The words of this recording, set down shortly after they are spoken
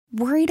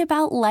Worried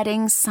about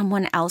letting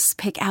someone else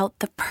pick out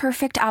the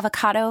perfect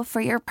avocado for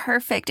your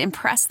perfect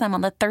impress them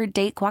on the third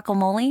date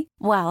guacamole?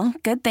 Well,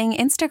 good thing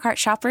Instacart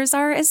shoppers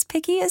are as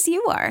picky as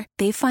you are.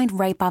 They find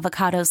ripe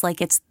avocados like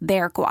it's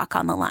their guac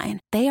on the line.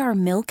 They are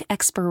milk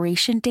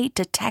expiration date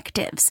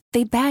detectives.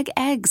 They bag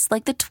eggs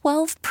like the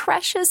 12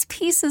 precious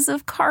pieces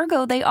of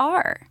cargo they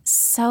are.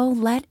 So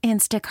let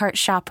Instacart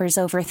shoppers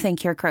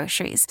overthink your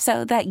groceries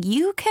so that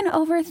you can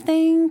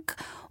overthink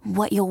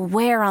what you'll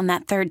wear on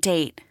that third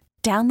date.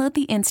 Download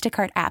the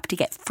Instacart app to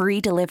get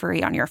free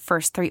delivery on your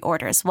first 3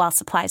 orders while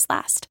supplies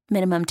last.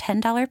 Minimum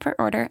 $10 per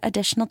order.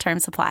 Additional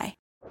terms apply.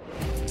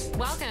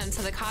 Welcome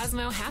to the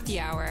Cosmo Happy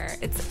Hour.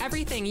 It's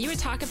everything you would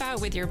talk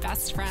about with your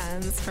best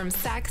friends, from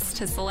sex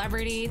to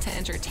celebrity to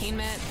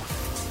entertainment.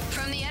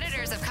 From the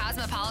editors of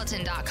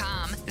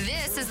Cosmopolitan.com,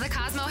 this is the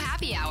Cosmo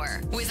Happy Hour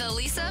with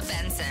Elisa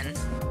Benson.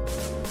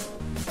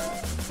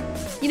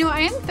 You know, I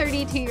am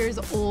 32 years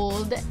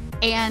old,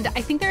 and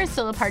I think there is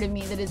still a part of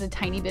me that is a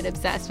tiny bit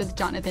obsessed with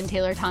Jonathan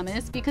Taylor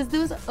Thomas because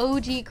those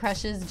OG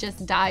crushes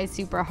just die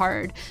super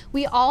hard.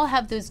 We all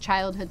have those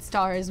childhood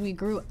stars we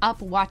grew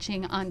up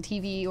watching on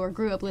TV or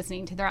grew up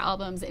listening to their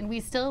albums, and we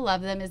still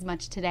love them as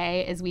much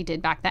today as we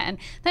did back then.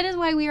 That is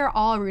why we are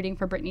all rooting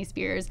for Britney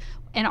Spears,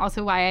 and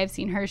also why I've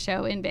seen her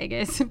show in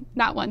Vegas,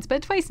 not once,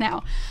 but twice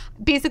now.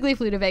 Basically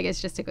flew to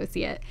Vegas just to go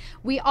see it.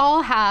 We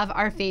all have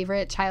our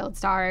favorite child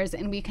stars,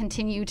 and we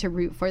continue to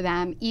root for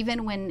them,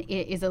 even when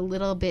it is a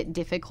little bit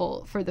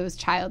difficult for those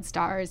child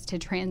stars to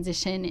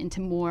transition into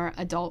more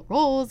adult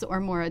roles or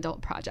more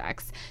adult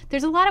projects.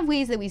 There's a lot of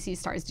ways that we see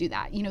stars do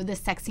that. You know, the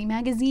sexy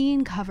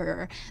magazine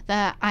cover,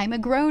 the I'm a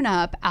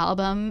Grown-Up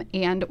album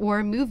and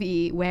or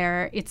movie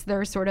where it's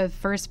their sort of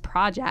first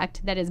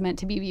project that is meant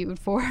to be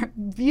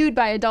viewed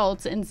by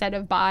adults instead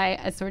of by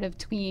a sort of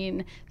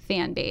tween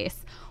fan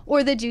base,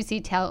 or the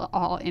Juicy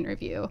Tell-All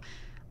interview.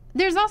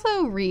 There's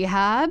also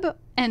rehab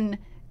and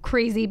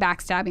crazy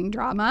backstabbing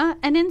drama,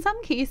 and in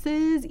some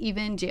cases,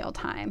 even jail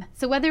time.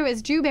 So whether it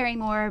was Drew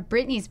Barrymore,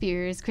 Britney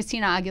Spears,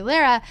 Christina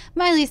Aguilera,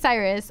 Miley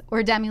Cyrus,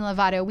 or Demi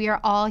Lovato, we are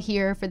all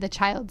here for the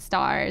child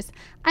stars.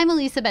 I'm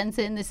Elisa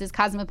Benson. This is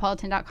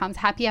Cosmopolitan.com's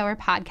Happy Hour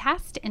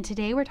podcast, and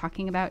today we're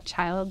talking about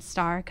child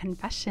star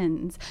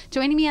confessions.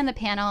 Joining me on the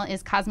panel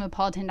is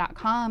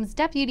Cosmopolitan.com's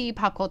deputy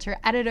pop culture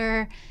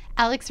editor,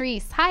 Alex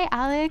Reese. Hi,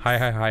 Alex.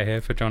 Hi,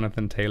 here for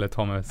Jonathan Taylor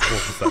Thomas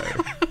also.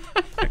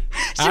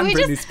 And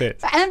Britney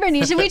Spears. And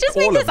Britney. Should we just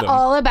make this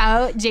all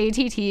about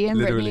JTT and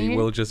Literally, Britney?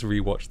 we'll just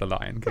rewatch The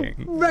Lion King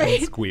Right.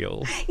 and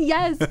squeal.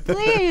 Yes,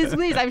 please.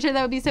 I'm sure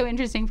that would be so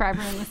interesting for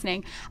everyone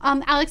listening.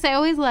 Alex, I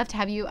always love to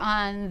have you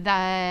on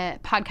the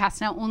podcast,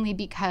 not only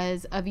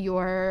because of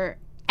your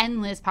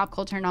endless pop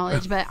culture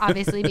knowledge, but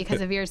obviously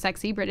because of your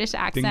sexy British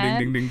accent.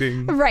 Ding, ding,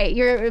 ding, ding. Right.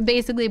 You're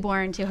basically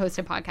born to host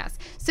a podcast.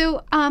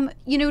 So,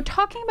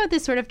 talking about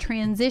this sort of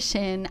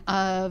transition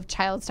of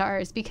child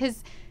stars,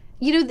 because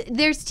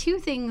there's two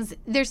things.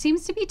 There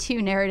seems to be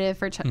two narrative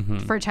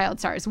for child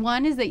stars.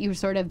 One is that you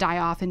sort of die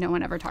off and no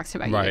one ever talks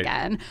about you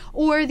again.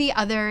 Or the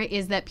other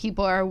is that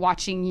people are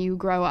watching you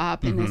grow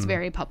up in this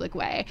very public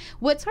way.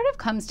 What sort of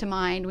comes to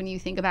mind when you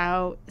think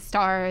about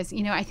stars?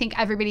 I think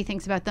everybody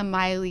thinks about the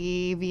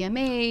Miley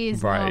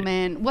VMAs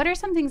moment. What are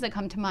some things that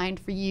come to mind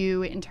for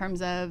you in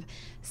terms of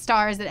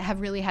stars that have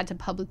really had to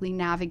publicly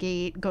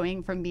navigate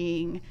going from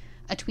being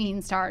a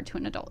tween star to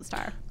an adult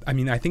star? I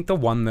mean, I think the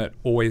one that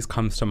always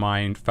comes to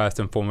mind first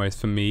and foremost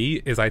for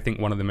me is, I think,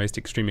 one of the most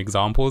extreme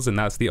examples, and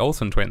that's the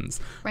Olsen twins.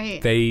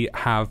 Right. They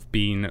have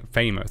been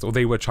famous, or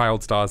they were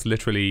child stars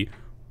literally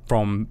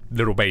from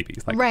little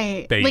babies, like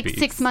babies. Like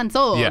 6 months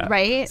old,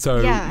 right?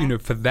 So,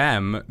 for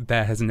them,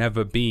 there has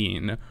never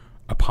been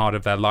a part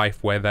of their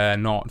life where they're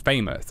not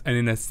famous. And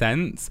in a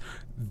sense,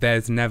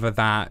 there's never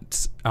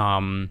that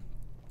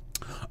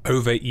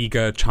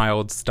over-eager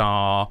child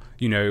star,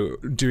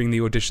 doing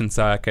the audition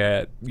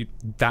circuit,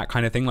 that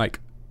kind of thing. Like,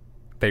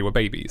 they were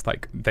babies.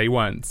 Like, they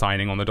weren't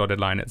signing on the dotted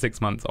line at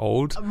 6 months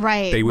old.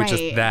 Right. They were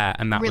just there,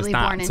 and that really was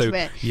that. Born into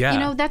it.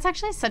 Yeah. That's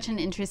actually such an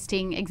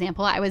interesting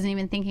example. I wasn't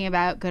even thinking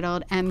about good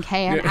old MK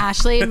and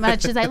Ashley,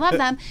 much as I love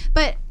them.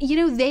 But,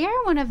 they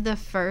are one of the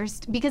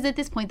first, because at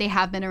this point they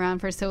have been around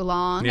for so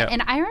long. Yeah.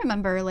 And I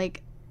remember,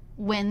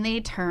 when they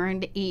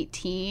turned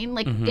 18,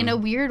 in a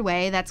weird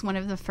way, that's one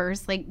of the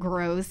first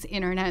gross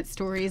internet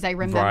stories I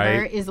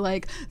remember is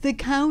the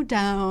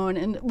countdown.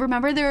 And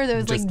remember there were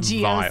those just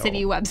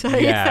GeoCity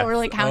websites that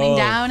were counting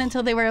down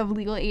until they were of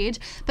legal age.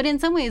 But in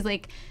some ways,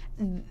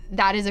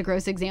 that is a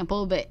gross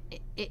example, but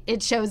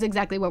it shows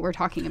exactly what we're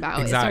talking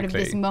about. Exactly. It's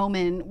sort of this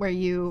moment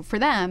where for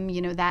them,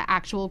 that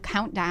actual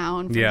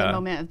countdown from the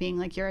moment of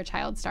being you're a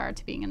child star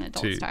to being an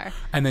adult star.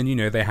 And then,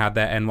 they had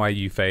their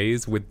NYU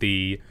phase with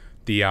the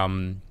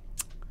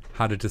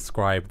how to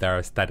describe their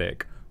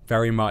aesthetic,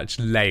 very much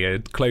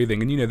layered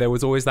clothing. And, there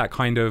was always that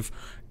kind of,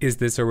 is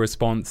this a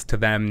response to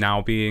them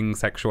now being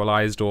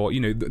sexualized? Or,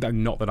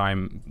 not that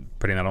I'm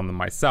putting that on them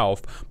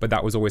myself, but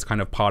that was always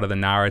kind of part of the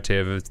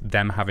narrative, of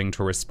them having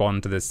to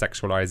respond to this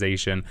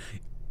sexualization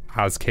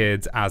as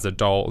kids, as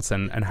adults,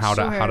 and how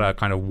to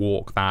kind of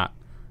walk that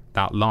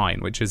that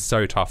line, which is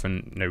so tough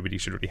and nobody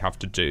should really have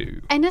to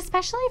do. And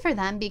especially for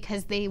them,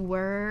 because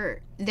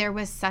there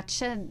was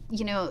such a,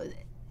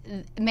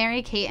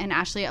 Mary-Kate and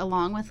Ashley,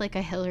 along with like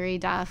a Hilary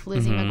Duff,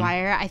 Lizzie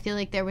McGuire, I feel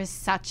like there was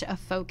such a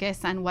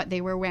focus on what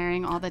they were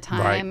wearing all the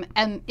time,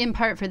 and in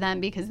part for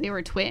them because they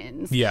were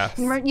twins. Yes.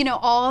 And,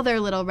 all their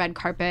little red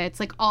carpets,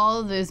 like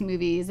all of those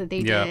movies that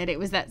they did, it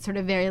was that sort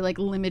of very like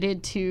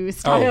limited to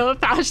style of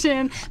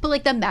fashion, but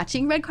like the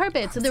matching red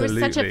carpet. So there was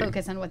such a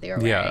focus on what they were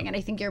wearing. And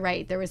I think you're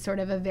right. There was sort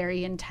of a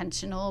very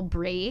intentional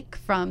break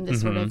from the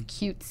sort of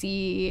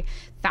cutesy,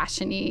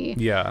 fashion-y.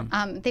 Yeah.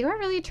 They were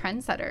really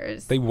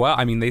trendsetters. They were.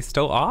 I mean, they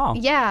still are.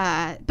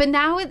 Yeah. But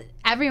now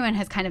everyone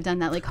has kind of done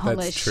that like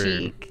homeless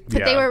chic.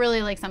 But they were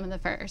really like some of the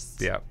first.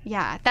 Yeah.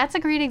 Yeah. That's a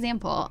great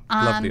example.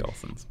 Love the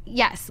Olsens.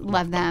 Yes.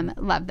 Love them.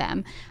 Love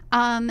them.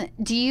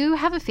 Do you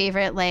have a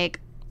favorite, like,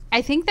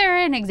 I think they're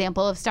an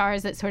example of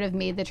stars that sort of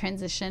made the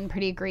transition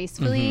pretty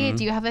gracefully.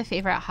 Do you have a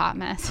favorite hot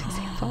mess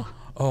example?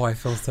 Oh, I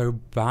feel so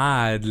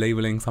bad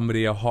labeling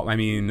somebody a hot... I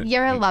mean...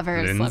 You're a lover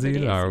of Lindsay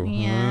celebrities.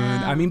 Lohan.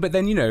 Yeah. I mean, but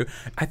then,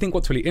 I think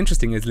what's really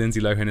interesting is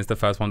Lindsay Lohan is the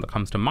first one that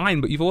comes to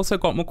mind, but you've also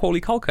got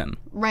Macaulay Culkin.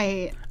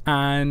 Right.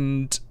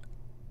 And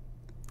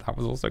that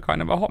was also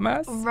kind of a hot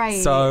mess.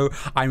 Right. So,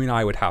 I mean,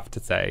 I would have to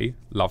say,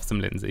 love some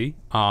Lindsay.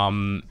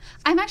 I'm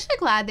actually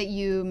glad that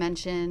you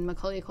mentioned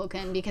Macaulay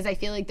Culkin, because I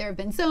feel like there have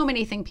been so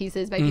many think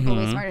pieces by people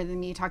way smarter than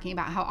me talking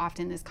about how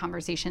often this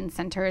conversation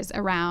centers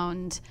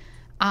around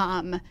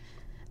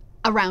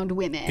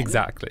women.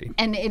 Exactly.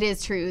 And it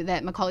is true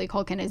that Macaulay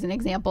Culkin is an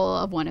example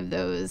of one of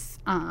those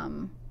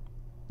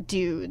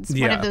dudes.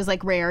 One of those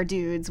like rare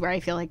dudes where I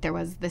feel like there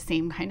was the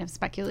same kind of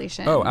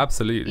speculation. Oh,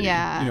 absolutely.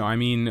 Yeah. I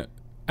mean...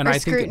 And or I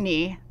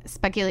scrutiny. think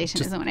Speculation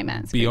isn't what I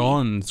meant. Scrutiny.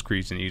 Beyond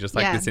scrutiny, just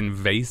like this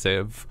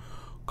invasive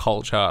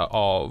culture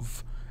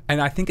of...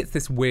 And I think it's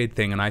this weird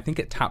thing, and I think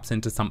it taps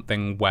into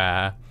something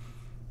where...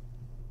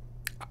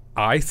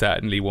 I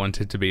certainly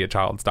wanted to be a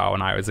child star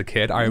when I was a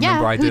kid. I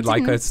remember I did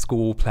like a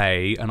school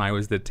play and I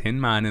was the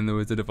Tin Man in The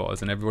Wizard of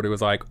Oz, and everybody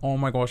was like, oh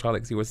my gosh,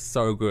 Alex, you were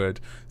so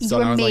good. So you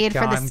were I was made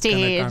like, for the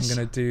stage. I'm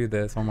going to do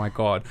this. Oh my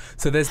God.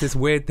 So there's this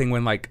weird thing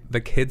when like the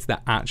kids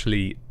that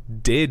actually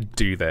did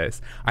do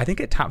this, I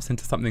think it taps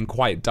into something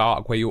quite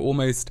dark where you're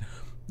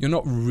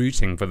not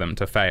rooting for them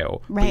to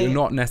fail, but you're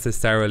not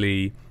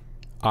necessarily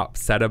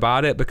upset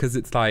about it, because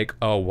it's like,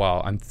 oh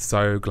well, I'm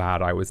so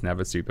glad I was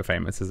never super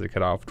famous as a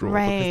kid after all,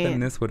 because then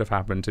this would have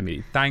happened to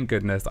me. Thank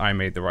goodness I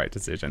made the right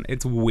decision.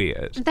 It's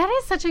weird. That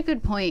is such a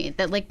good point,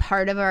 that like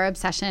part of our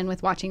obsession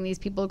with watching these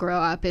people grow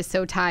up is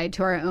so tied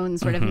to our own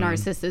sort of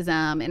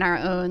narcissism and our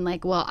own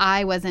like, well,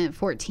 I wasn't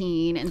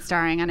 14 and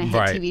starring on a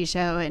hit TV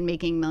show and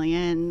making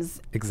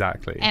millions.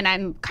 Exactly. And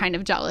I'm kind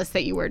of jealous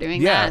that you were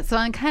doing that. So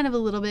I'm kind of a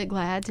little bit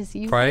glad to see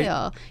you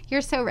fail.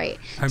 You're so right.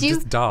 I'm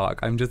just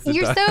dark.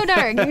 You're so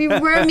dark.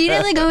 We're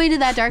immediately going to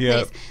that dark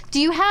place.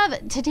 Do you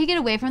have, to take it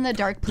away from the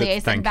dark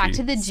place and back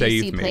to the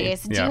juicy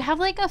place, do you have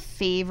like a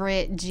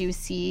favorite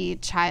juicy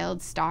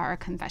child star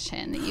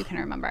confession that you can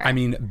remember? I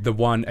mean, the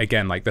one,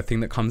 again, like the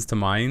thing that comes to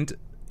mind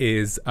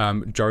is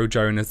Joe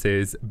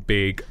Jonas's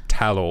big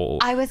tell-all.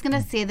 I was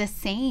going to say the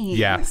same.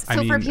 Yes.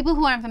 So for people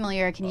who aren't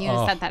familiar, can you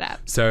set that up?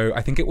 So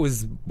I think it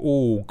was,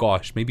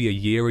 maybe a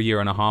year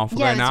and a half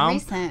ago now.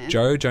 Recent.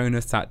 Joe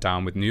Jonas sat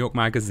down with New York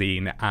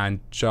Magazine and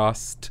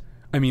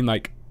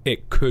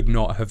it could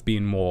not have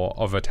been more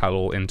of a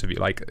tell-all interview.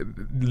 Like,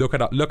 look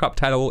up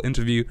tell-all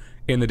interview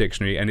in the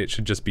dictionary, and it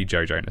should just be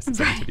Joe Jonas's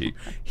interview.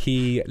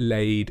 He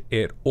laid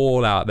it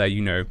all out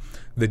there.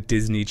 The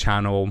Disney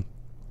Channel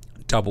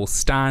double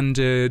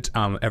standard,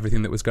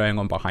 everything that was going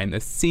on behind the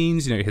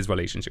scenes, his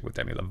relationship with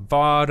Demi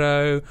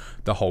Lovato,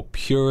 the whole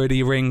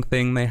purity ring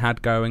thing they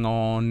had going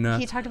on.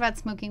 He talked about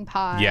smoking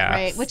pot,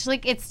 right? Which,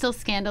 like, it still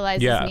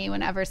scandalizes me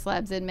whenever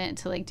celebs admit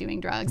to, like,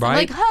 doing drugs. Right? I'm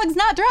like, hugs,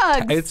 not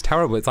drugs! It's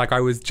terrible. It's like I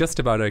was just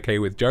about okay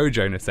with Joe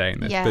Jonas saying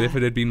this, but if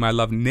it had been my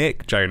love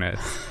Nick Jonas,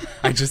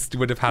 I just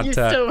would have had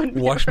to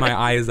wash my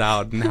eyes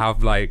out and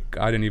have, like,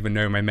 I don't even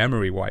know, my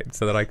memory wiped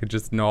so that I could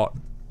just not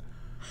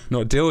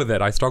deal with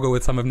it. I struggle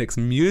with some of Nick's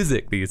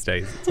music these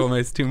days. It's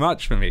almost too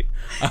much for me.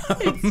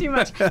 It's too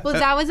much. Well,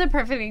 that was a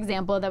perfect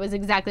example. That was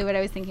exactly what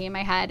I was thinking in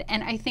my head.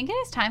 And I think it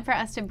is time for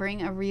us to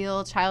bring a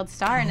real child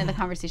star into the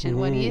conversation.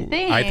 What do you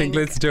think? I think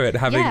let's do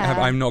it.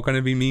 I'm not going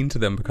to be mean to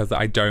them because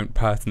I don't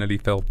personally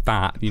feel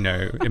that,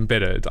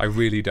 embittered. I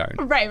really don't.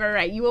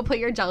 Right. You will put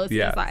your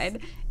jealousy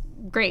aside.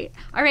 Great.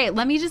 All right,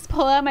 let me just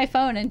pull out my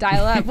phone and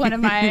dial up one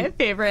of my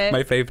favorite...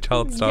 my fave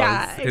child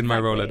stars in my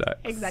Rolodex.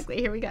 Exactly.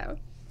 Here we go.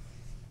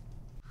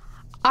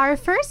 Our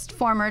first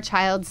former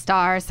child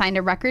star signed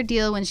a record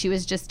deal when she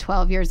was just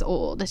 12 years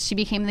old. She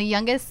became the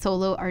youngest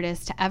solo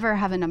artist to ever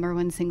have a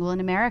 #1 single in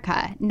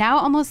America. Now,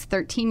 almost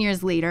 13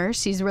 years later,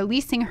 she's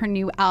releasing her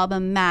new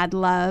album, Mad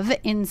Love,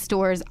 in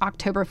stores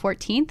October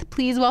 14th.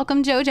 Please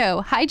welcome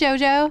JoJo. Hi,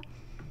 JoJo.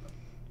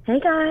 Hey,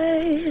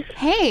 guys.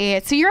 Hey,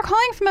 so you're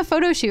calling from a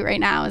photo shoot right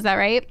now, is that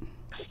right?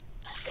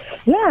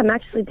 Yeah, I'm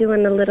actually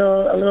doing a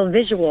little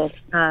visual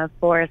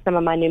for some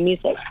of my new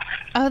music.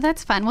 Oh,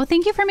 that's fun. Well,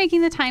 thank you for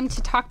making the time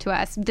to talk to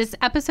us. This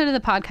episode of the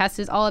podcast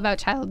is all about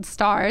child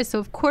stars. So,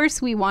 of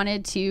course, we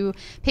wanted to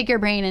pick your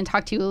brain and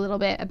talk to you a little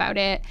bit about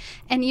it.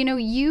 And,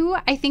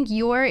 I think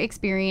your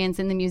experience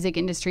in the music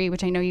industry,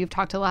 which I know you've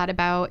talked a lot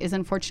about, is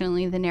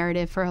unfortunately the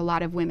narrative for a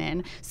lot of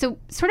women. So,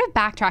 sort of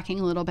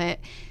backtracking a little bit,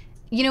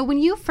 when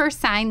you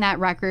first signed that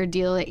record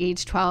deal at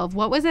age 12,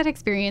 what was that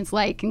experience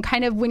like? And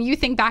kind of when you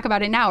think back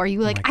about it now, are you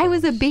like, I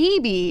was a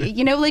baby?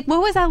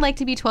 What was that like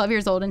to be 12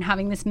 years old and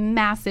having this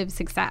massive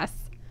success?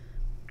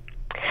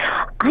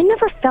 I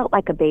never felt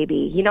like a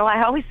baby.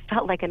 I always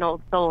felt like an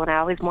old soul, and I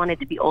always wanted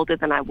to be older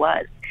than I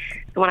was.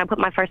 So when I put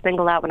my first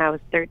single out when I was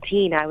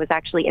 13, I was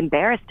actually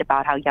embarrassed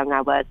about how young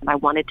I was, and I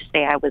wanted to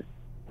say I was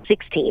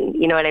 16,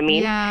 you know what I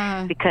mean?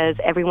 Yeah. Because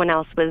everyone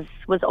else was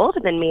older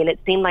than me, and it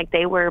seemed like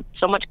they were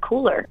so much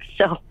cooler.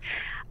 So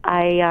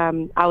I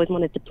always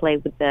wanted to play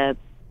with the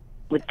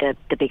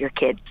bigger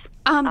kids.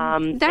 When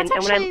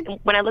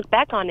I look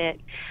back on it,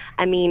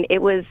 I mean,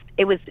 it was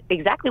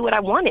exactly what I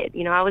wanted.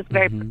 I was a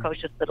very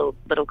precocious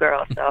little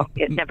girl, so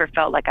it never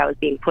felt like I was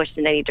being pushed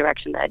in any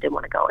direction that I didn't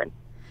want to go in.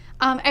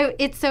 I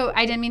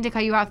didn't mean to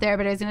cut you off there,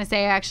 but I was going to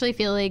say, I actually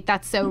feel like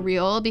that's so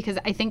real, because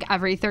I think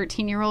every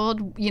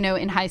 13-year-old,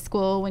 in high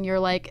school, when you're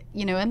like,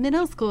 in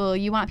middle school,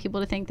 you want people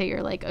to think that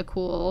you're like a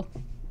cool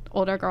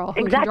older girl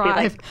who exactly. can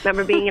drive. Like,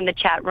 remember being in the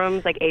chat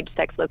rooms, like age,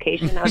 sex,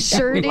 location? I was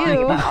sure definitely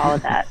lying about all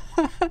of that.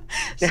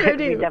 Sure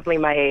do. Definitely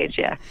my age,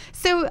 yeah.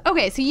 So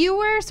you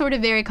were sort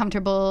of very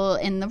comfortable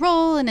in the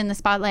role and in the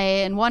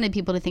spotlight and wanted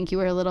people to think you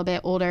were a little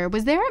bit older.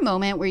 Was there a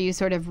moment where you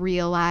sort of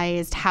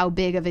realized how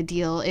big of a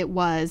deal it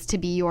was to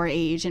be your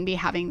age and be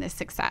having this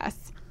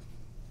success?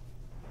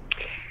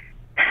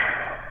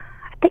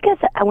 I think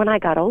it's when I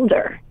got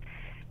older,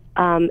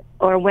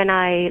 or when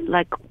I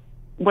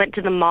went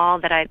to the mall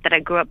that I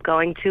grew up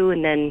going to,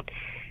 and then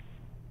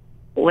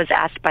was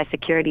asked by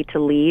security to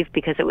leave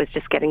because it was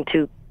just getting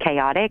too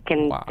chaotic,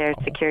 and their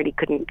security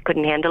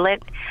couldn't handle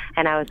it.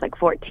 And I was like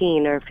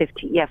 14 or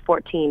 15,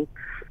 14.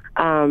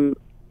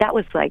 That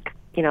was like,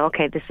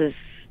 okay, this is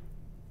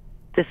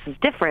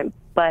different.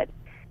 But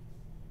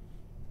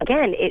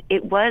again,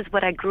 it was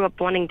what I grew up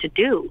wanting to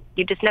do.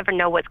 You just never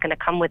know what's going to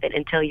come with it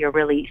until you're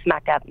really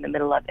smack dab in the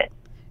middle of it.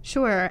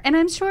 Sure. And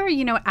I'm sure,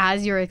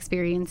 as you're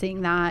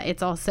experiencing that,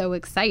 it's also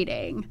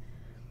exciting.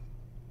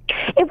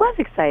 It was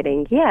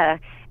exciting, yeah.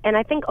 And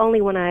I think only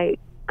when I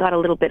got a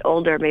little bit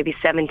older, maybe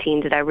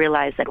 17, did I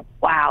realize that,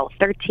 wow,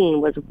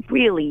 13 was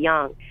really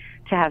young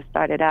to have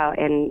started out.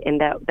 And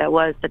that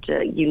was such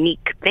a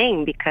unique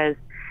thing because,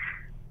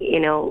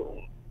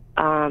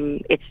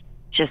 it's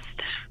just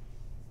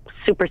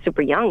super,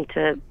 super young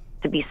to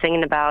be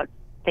singing about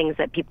things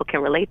that people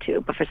can relate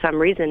to. But for some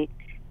reason,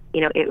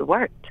 it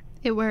worked.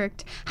 It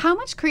worked. How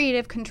much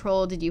creative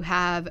control did you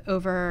have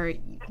over,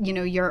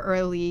 your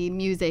early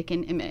music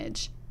and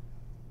image?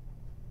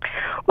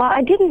 Well,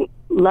 I didn't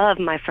love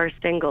my first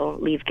single,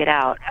 Leave Get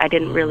Out. I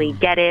didn't really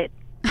get it.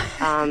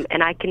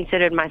 And I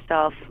considered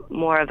myself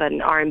more of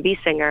an R&B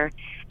singer,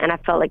 and I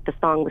felt like the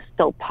song was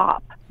so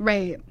pop.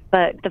 Right.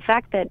 But the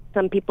fact that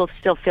some people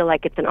still feel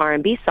like it's an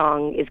R&B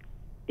song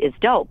is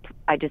dope.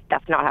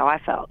 That's not how I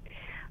felt.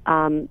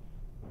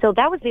 So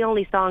that was the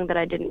only song that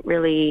I didn't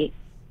really...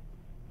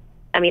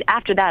 I mean,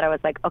 after that, I was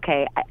like,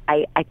 okay,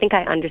 I think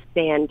I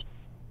understand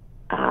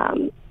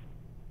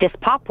this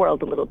pop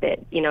world a little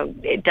bit.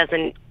 It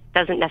doesn't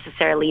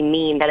necessarily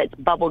mean that it's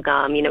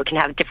bubblegum. It can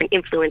have different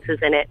influences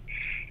in it.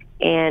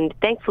 And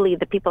thankfully,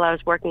 the people I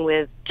was working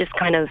with just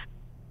kind of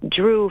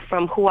drew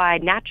from who I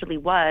naturally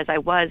was. I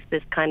was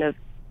this kind of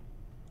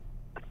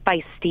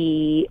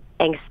feisty,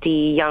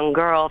 angsty young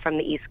girl from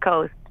the East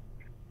Coast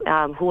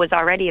who was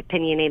already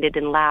opinionated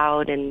and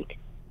loud, and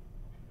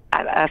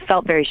I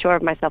felt very sure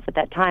of myself at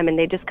that time, and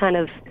they just kind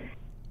of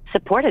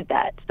supported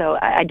that. So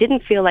I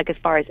didn't feel like, as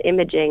far as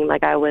imaging,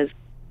 like I was,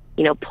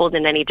 pulled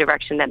in any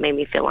direction that made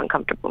me feel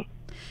uncomfortable.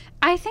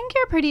 I think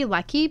you're pretty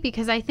lucky,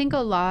 because I think a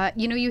lot,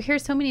 you hear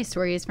so many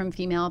stories from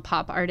female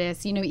pop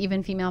artists,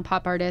 even female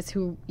pop artists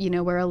who,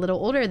 were a little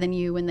older than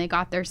you when they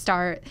got their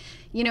start.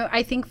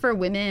 I think for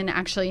women,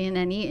 actually, in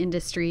any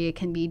industry, it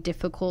can be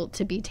difficult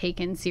to be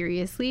taken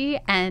seriously.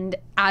 And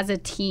as a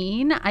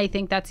teen, I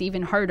think that's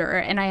even harder.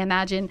 And I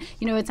imagine,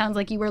 it sounds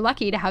like you were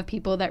lucky to have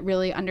people that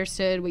really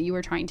understood what you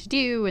were trying to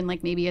do, and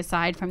like maybe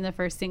aside from the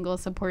first single,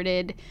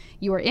 supported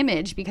your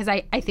image, because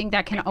I think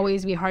that can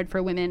always be hard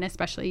for women,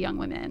 especially young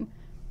women.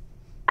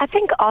 I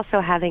think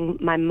also having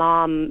my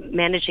mom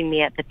managing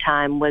me at the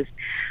time was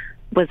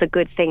a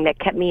good thing that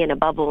kept me in a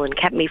bubble and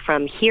kept me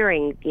from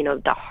hearing,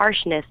 the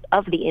harshness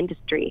of the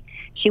industry.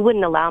 She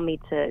wouldn't allow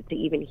me to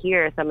even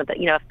hear some of the,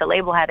 if the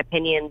label had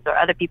opinions or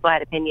other people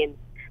had opinions,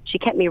 she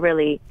kept me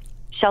really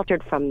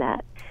sheltered from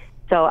that.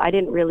 So I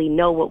didn't really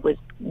know what was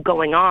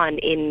going on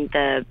in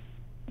the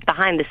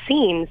behind the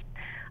scenes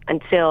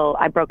until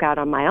I broke out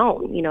on my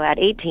own, at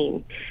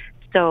 18.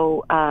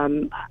 So,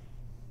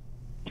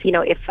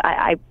 if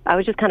I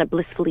was just kind of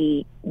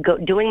blissfully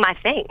doing my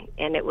thing,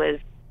 and it was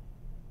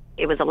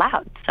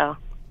allowed. So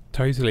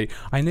Totally.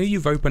 I know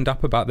you've opened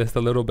up about this a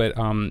little bit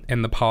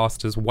in the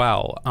past as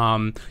well.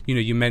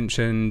 You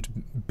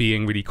mentioned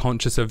being really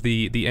conscious of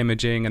the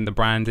imaging and the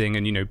branding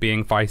and,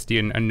 being feisty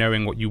and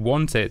knowing what you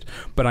wanted.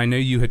 But I know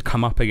you had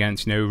come up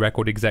against,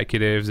 record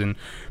executives and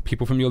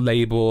people from your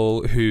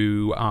label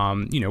who,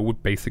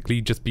 would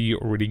basically just be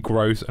really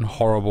gross and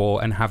horrible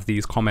and have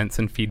these comments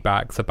and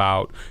feedbacks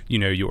about,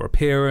 your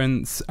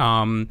appearance.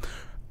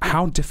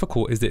 How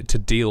difficult is it to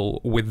deal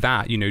with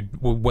that?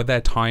 Were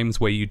there times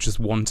where you just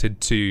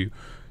wanted to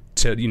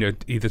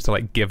either to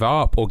like give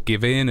up or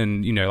give in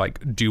and,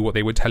 like do what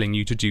they were telling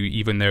you to do,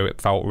 even though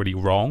it felt really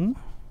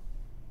wrong?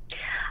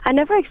 I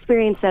never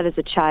experienced that as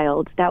a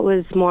child. That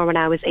was more when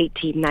I was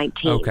 18,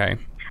 19. Okay.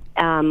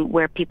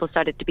 Where people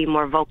started to be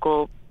more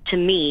vocal to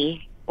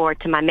me or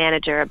to my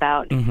manager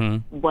about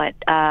what,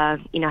 how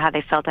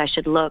they felt I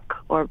should look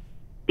or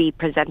be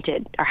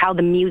presented or how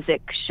the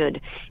music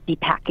should be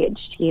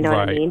packaged. You know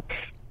what I mean?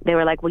 They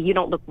were like, well, you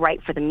don't look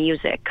right for the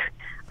music.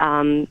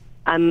 I'm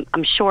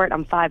short,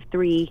 I'm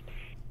 5'3",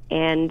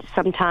 and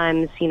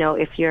sometimes,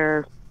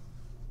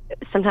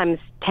 sometimes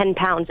 10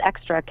 pounds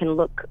extra can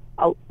look,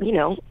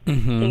 can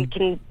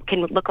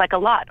look like a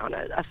lot on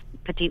a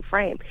petite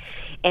frame.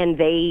 And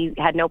they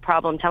had no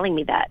problem telling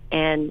me that.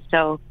 And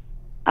so,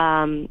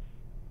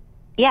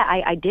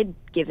 I did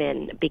give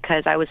in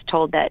because I was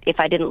told that if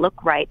I didn't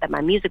look right, that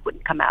my music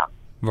wouldn't come out.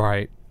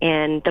 Right.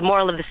 And the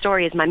moral of the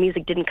story is my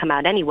music didn't come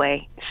out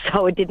anyway,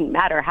 so it didn't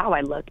matter how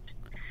I looked.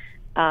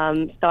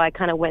 So I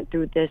kind of went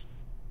through this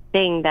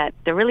thing that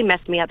really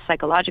messed me up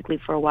psychologically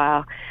for a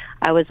while.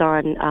 I was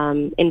on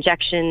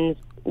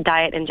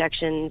diet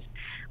injections,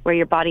 where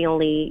your body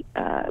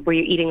where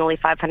you're eating only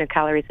 500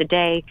 calories a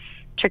day,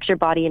 tricks your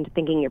body into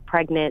thinking you're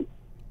pregnant,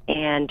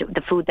 and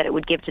the food that it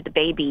would give to the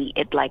baby,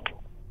 it like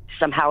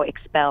somehow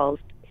expels,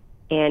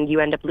 and you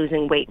end up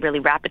losing weight really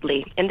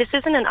rapidly. And this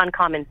isn't an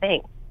uncommon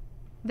thing.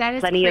 That is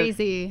Plenty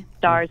crazy. Of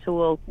stars who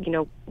will,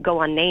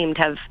 go unnamed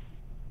have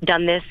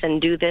done this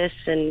and do this,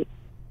 and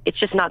it's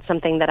just not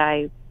something that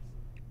I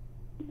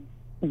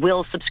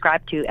will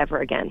subscribe to ever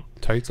again.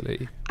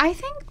 Totally. I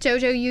think,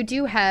 Jojo, you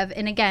do have,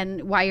 and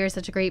again, why you're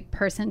such a great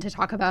person to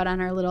talk about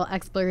on our little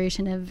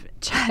exploration of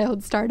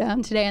child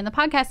stardom today on the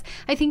podcast,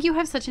 I think you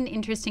have such an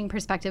interesting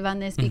perspective on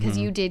this because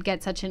you did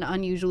get such an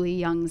unusually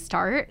young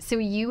start. So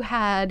you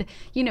had,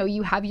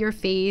 you have your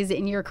phase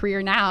in your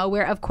career now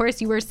where, of course,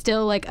 you were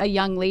still like a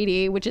young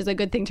lady, which is a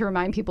good thing to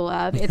remind people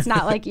of. It's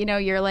not like,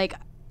 you're like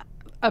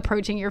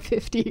approaching your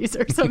 50s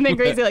or something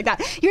crazy like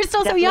that. You're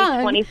still Definitely so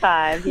young.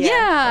 25.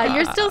 Yeah,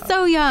 you're still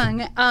so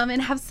young, and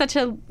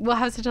will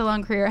have such a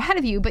long career ahead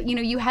of you. But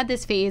you had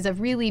this phase of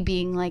really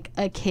being like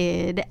a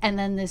kid, and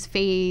then this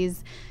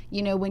phase,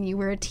 when you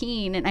were a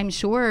teen, and I'm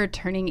sure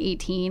turning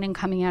 18 and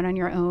coming out on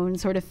your own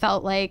sort of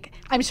felt like,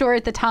 I'm sure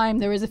at the time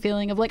there was a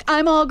feeling of like,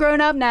 I'm all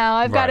grown up now,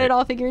 I've got it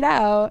all figured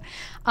out.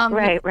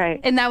 Right.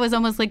 And that was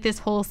almost like this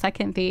whole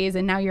second phase,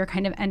 and now you're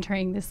kind of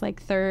entering this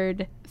like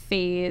third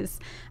phase.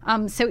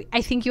 So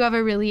I think you have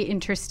a really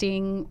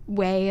interesting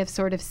way of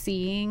sort of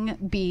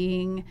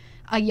being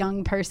a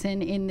young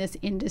person in this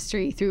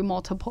industry through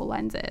multiple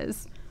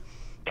lenses.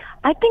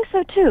 I think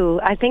so too.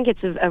 I think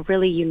it's a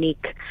really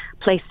unique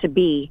place to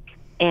be.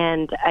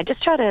 And I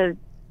just try to,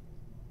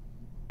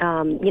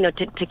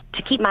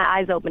 to keep my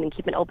eyes open and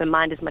keep an open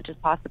mind as much as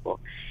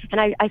possible.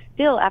 And I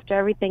feel after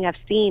everything I've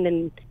seen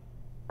and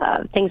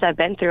things I've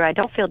been through, I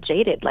don't feel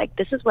jaded. Like,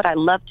 this is what I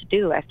love to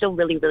do. I still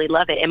really, really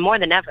love it. And more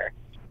than ever,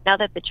 now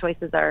that the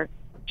choices are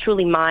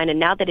truly mine, and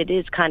now that it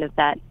is kind of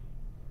that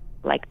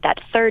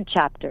third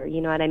chapter, you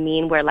know what I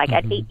mean? Where like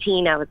at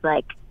 18, I was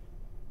like,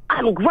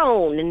 I'm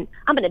grown and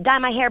I'm going to dye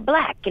my hair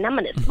black and I'm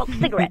going to smoke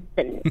cigarettes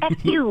and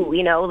F you,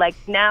 like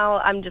now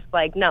I'm just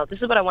like, no,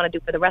 this is what I want to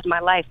do for the rest of my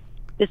life.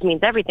 This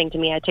means everything to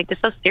me. I take this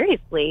so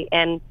seriously.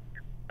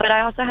 But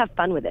I also have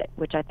fun with it,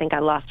 which I think I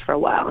lost for a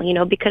while,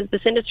 because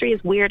this industry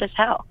is weird as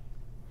hell.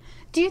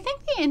 Do you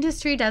think the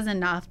industry does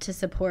enough to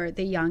support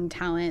the young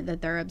talent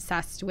that they're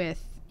obsessed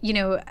with?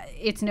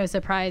 It's no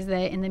surprise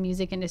that in the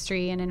music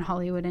industry and in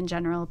Hollywood in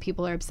general,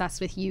 people are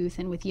obsessed with youth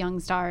and with young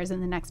stars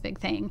and the next big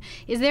thing.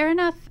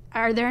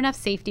 Are there enough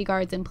safety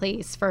guards in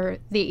place for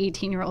the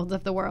 18-year-olds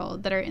of the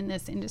world that are in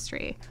this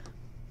industry?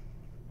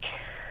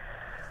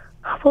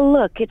 Well,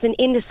 look, it's an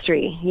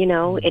industry,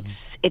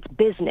 it's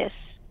business,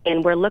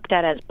 and we're looked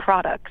at as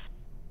products.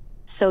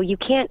 So you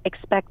can't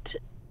expect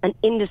an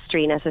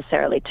industry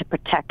necessarily to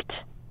protect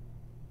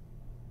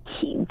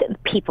the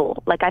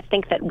people. Like, I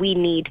think that we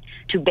need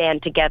to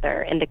band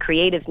together, and the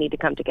creatives need to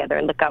come together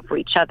and look out for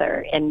each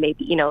other. And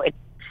maybe,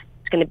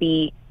 it's going to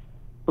be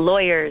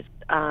lawyers,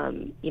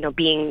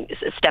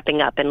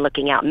 stepping up and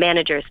looking out,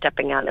 managers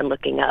stepping out and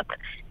looking up.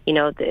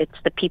 It's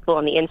the people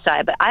on the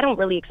inside. But I don't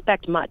really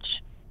expect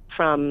much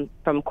from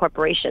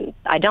corporations.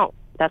 I don't.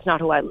 That's not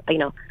who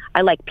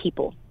I like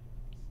people.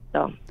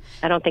 So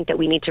I don't think that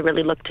we need to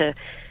really look to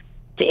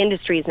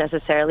industries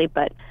necessarily,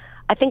 but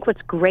I think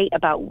what's great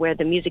about where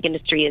the music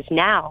industry is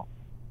now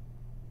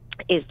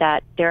is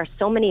that there are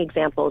so many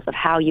examples of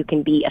how you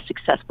can be a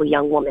successful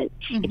young woman.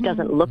 It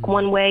doesn't look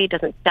one way, it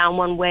doesn't sound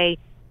one way,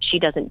 she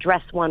doesn't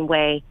dress one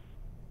way.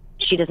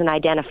 she doesn't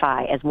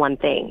identify as one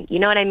thing. You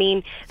know what I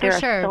mean? There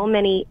are so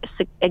many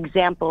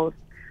examples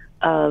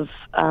of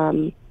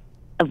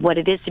what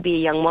it is to be a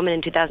young woman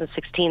in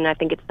 2016, and I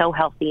think it's so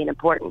healthy and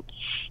important.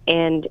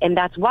 And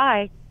that's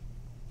why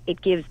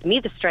it gives me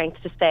the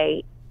strength to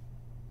say,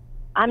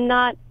 I'm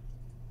not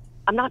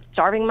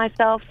starving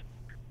myself.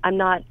 I'm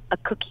not a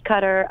cookie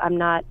cutter. I'm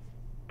not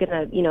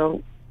gonna,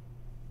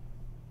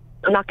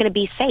 I'm not gonna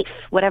be safe,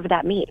 whatever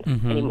that means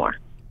anymore.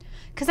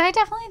 Because I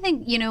definitely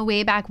think,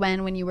 way back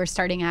when you were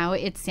starting out,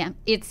 it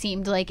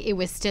seemed like it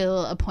was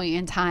still a point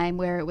in time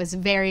where it was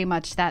very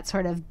much that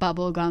sort of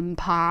bubblegum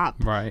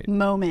pop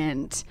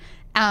moment.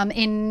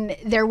 And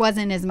there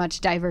wasn't as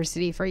much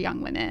diversity for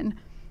young women.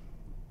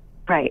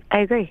 Right. I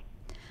agree.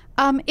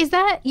 Is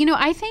that,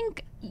 I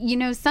think,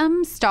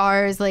 some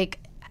stars like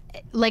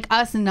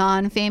us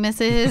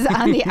non-famouses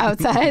on the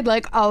outside,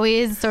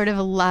 always sort of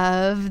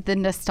love the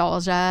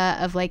nostalgia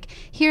of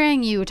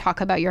hearing you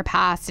talk about your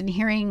past and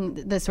hearing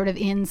the sort of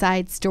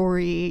inside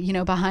story,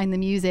 behind the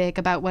music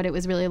about what it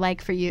was really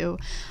like for you.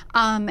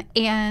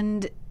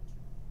 And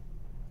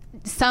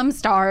some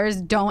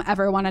stars don't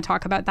ever want to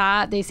talk about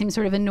that. They seem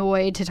sort of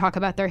annoyed to talk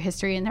about their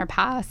history and their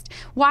past.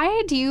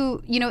 Why do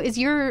you,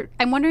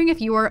 I'm wondering if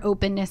your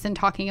openness in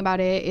talking about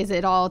it, is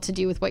it all to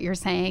do with what you're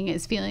saying,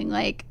 is feeling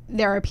like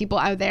there are people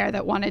out there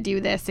that want to do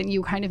this and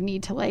you kind of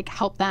need to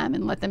help them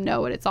and let them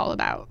know what it's all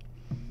about?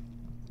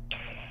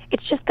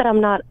 It's just that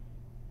I'm not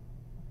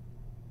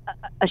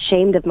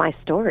ashamed of my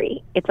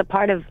story. It's a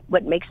part of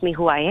what makes me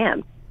who I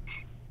am.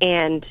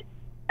 And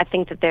I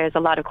think that there's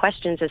a lot of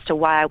questions as to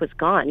why I was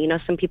gone.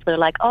 Some people are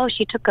like, oh,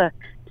 she took a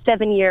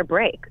 7-year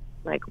break.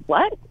 Like,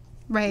 what?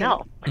 Right.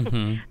 No.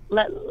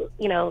 Let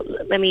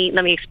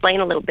me explain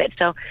a little bit.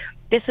 So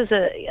this is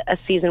a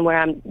season where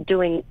I'm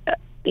doing,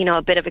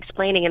 a bit of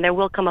explaining, and there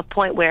will come a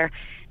point where,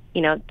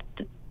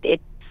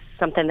 it's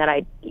something that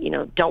I,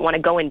 don't want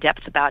to go in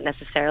depth about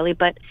necessarily,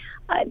 but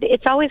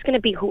it's always going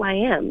to be who I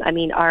am. I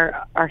mean,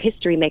 our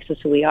history makes us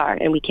who we are,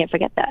 and we can't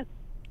forget that.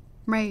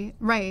 Right,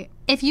 right.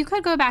 If you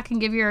could go back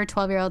and give your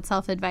 12-year-old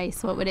self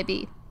advice, what would it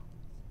be?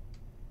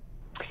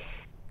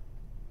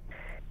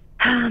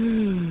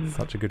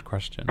 Such a good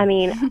question. I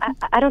mean,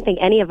 I don't think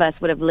any of us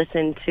would have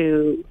listened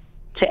to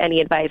any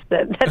advice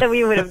that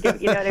we would have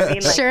given. You know what I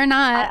mean? Sure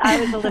not.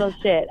 I was a little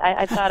shit.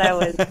 I thought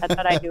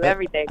I knew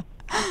everything.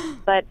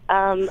 But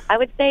I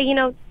would say,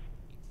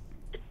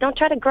 don't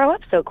try to grow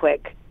up so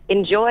quick.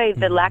 Enjoy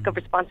the lack of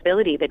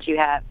responsibility that you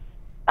have.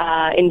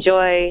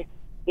 Enjoy,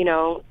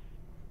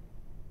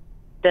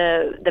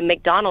 the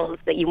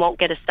McDonald's that you won't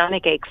get a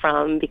stomach ache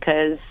from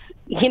because,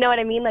 you know what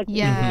I mean?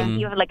 You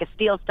have a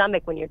steel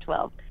stomach when you're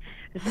 12.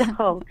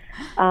 So,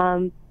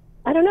 I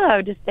don't know. I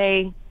would just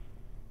say,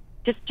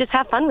 just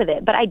have fun with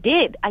it. But I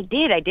did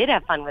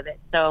have fun with it.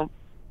 So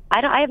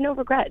I have no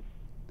regrets.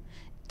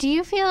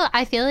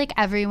 I feel like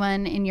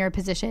everyone in your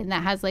position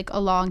that has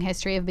a long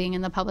history of being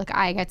in the public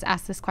eye gets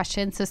asked this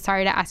question. So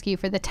sorry to ask you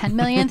for the 10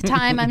 millionth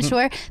time, I'm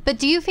sure. But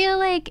do you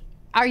feel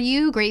are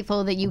you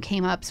grateful that you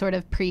came up sort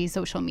of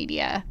pre-social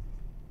media?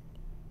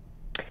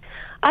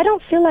 I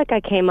don't feel like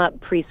I came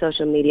up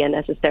pre-social media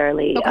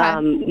necessarily. Okay.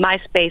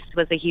 MySpace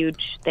was a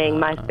huge thing,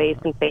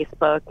 MySpace and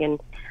Facebook, and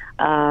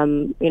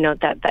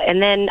that.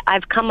 And then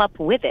I've come up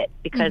with it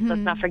because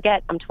let's not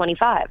forget, I'm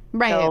 25.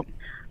 Right. So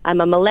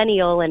I'm a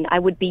millennial, and I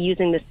would be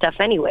using this stuff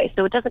anyway.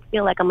 So it doesn't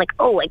feel like I'm I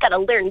got to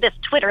learn this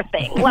Twitter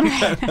thing. What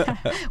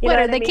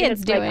are the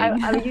kids doing?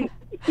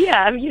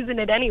 I'm using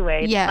it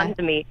anyway. It's fun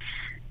to me.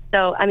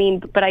 So,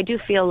 but I do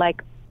feel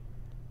like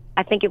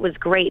I think it was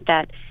great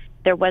that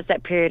there was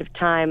that period of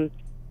time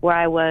where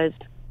I was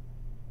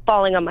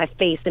falling on my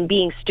face and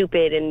being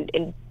stupid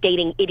and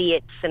dating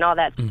idiots and all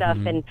that stuff.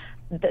 And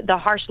the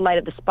harsh light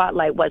of the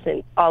spotlight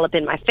wasn't all up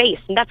in my face.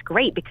 And that's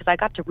great because I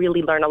got to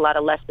really learn a lot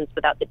of lessons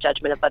without the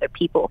judgment of other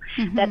people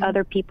that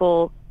other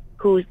people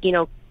who,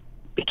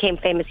 became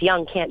famous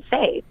young can't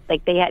say.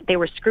 They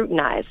were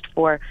scrutinized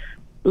for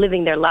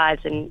living their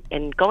lives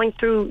and going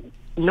through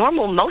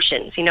normal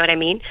motions, you know what I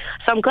mean?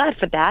 So I'm glad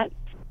for that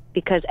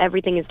because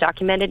everything is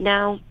documented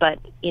now. But,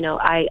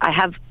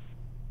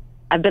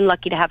 I've been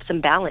lucky to have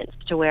some balance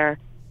to where,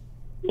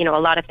 a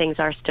lot of things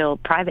are still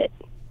private.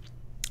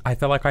 I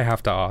feel like I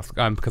have to ask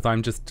because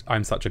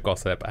I'm such a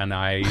gossip and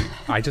I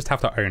just have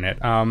to own it.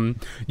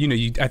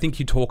 I think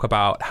you talk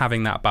about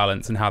having that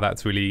balance and how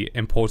that's really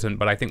important.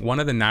 But I think one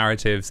of the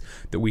narratives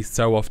that we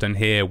so often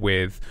hear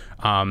with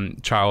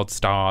child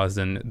stars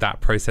and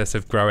that process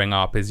of growing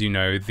up is,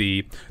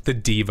 the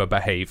diva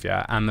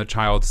behavior and the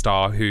child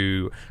star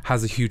who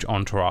has a huge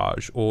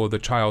entourage or the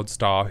child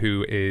star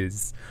who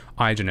is,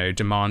 I don't know,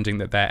 demanding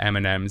that their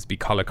M&Ms be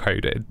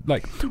color-coded.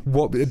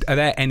 What are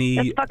there any...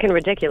 That's fucking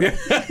ridiculous.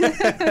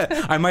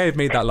 I might have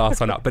made that last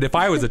one up, but if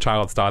I was a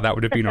child star, that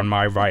would have been on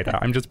my rider.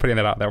 I'm just putting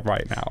that out there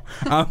right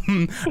now.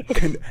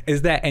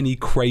 Is there any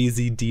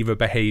crazy diva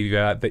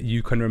behavior that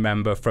you can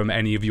remember from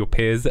any of your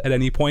peers at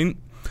any point?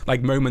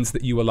 Moments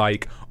that you were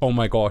like, oh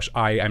my gosh,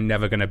 I am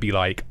never going to be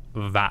like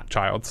that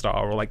child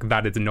star, or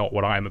that is not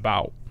what I'm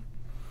about.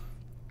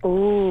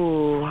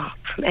 Ooh,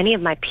 from any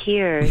of my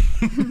peers.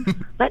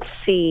 Let's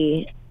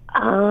see.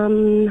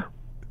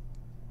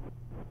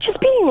 Just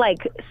being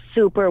like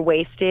super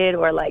wasted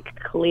or like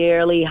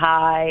clearly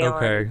high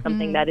Okay. on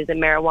something that isn't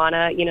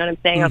marijuana. You know what I'm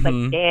saying? I was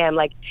like, damn,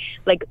 like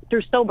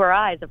through sober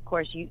eyes, of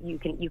course, you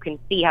can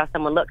see how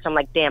someone looks. I'm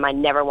like, damn, I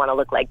never want to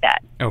look like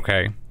that.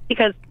 Okay.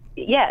 Because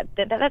yeah,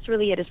 that's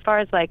really it. As far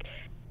as like,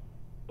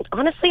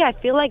 honestly, I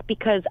feel like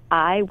because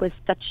I'm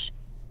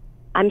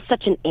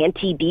such an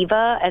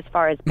anti-diva as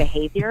far as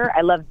behavior.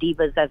 I love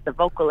divas as the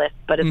vocalist,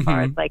 but as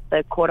far as like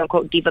the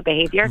quote-unquote diva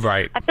behavior,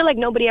 Right. I feel like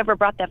nobody ever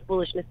brought that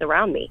foolishness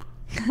around me.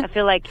 I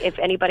feel like if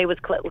anybody was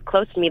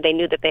close to me, they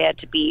knew that they had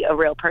to be a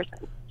real person.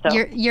 So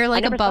You're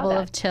like I a never saw bubble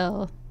that. of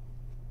chill.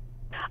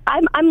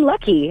 I'm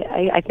lucky,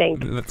 I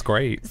think. That's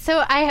great.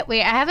 So I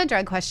have a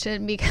drug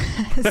question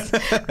because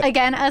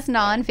again, us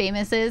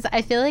non-famouses,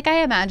 I feel like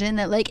I imagine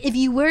that like if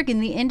you work in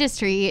the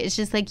industry, it's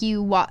just like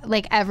you walk,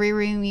 like every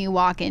room you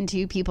walk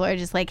into, people are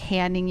just like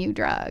handing you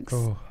drugs.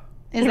 Oh.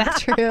 Is that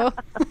true?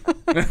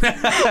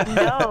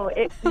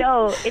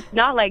 No, it's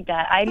not like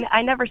that.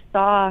 I never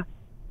saw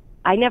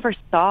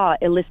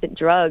illicit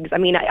drugs. I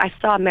mean, I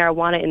saw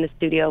marijuana in the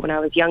studio when I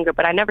was younger,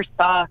 but I never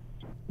saw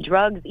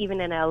drugs even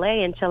in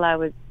LA until I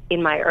was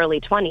in my early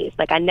 20s.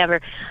 Like I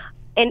never,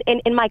 and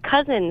my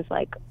cousins,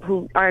 like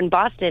who are in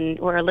Boston,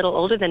 who are a little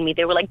older than me,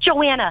 they were like,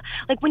 Joanna,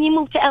 like when you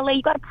move to LA,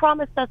 you got to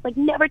promise us, like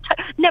never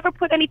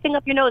put anything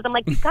up your nose. I'm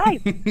like,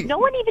 guys, no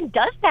one even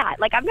does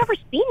that. Like I've never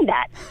seen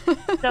that.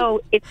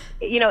 So it's,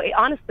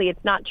 honestly,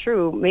 it's not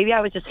true. Maybe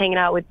I was just hanging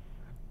out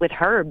with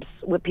herbs,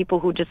 with people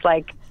who just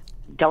like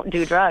don't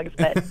do drugs,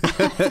 but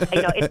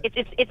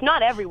it's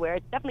not everywhere.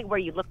 It's definitely where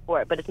you look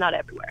for it, but it's not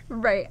everywhere.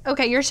 Right.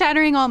 Okay, you're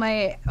shattering all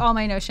my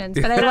notions,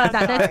 but I love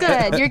that. That's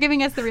good. You're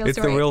giving us the real It's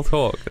story. the real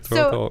talk. It's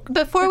real talk.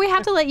 Before we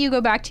have to let you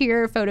go back to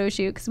your photo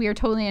shoot, because we are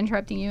totally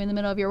interrupting you in the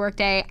middle of your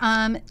workday,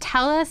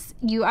 tell us,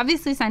 you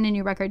obviously signed a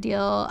new record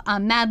deal.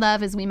 Mad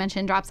Love, as we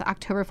mentioned, drops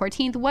October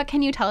 14th. What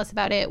can you tell us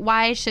about it?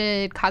 Why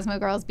should Cosmo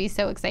Girls be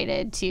so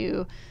excited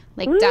to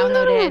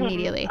download it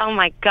immediately? Oh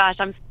my gosh,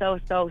 I'm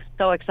so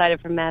excited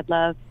for Mad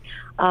Love.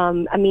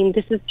 I mean,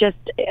 this is just,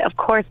 of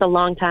course, a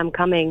long time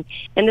coming.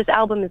 And this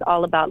album is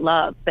all about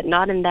love, but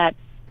not in that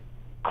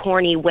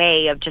corny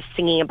way of just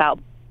singing about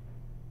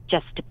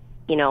just,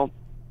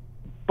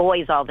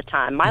 boys all the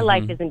time. My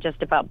life isn't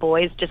just about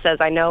boys, just as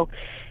I know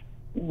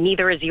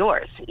neither is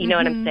yours. You know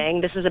what I'm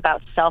saying? This is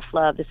about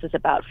self-love. This is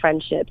about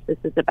friendships. This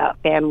is about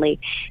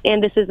family.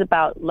 And this is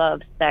about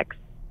love, sex,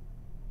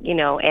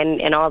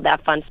 and all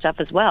that fun stuff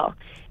as well.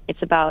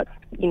 It's about,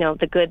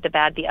 the good, the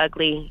bad, the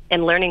ugly,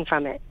 and learning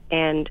from it.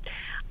 And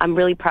I'm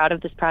really proud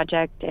of this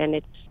project, and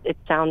it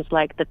sounds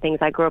like the things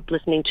I grew up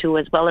listening to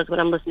as well as what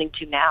I'm listening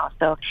to now.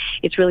 So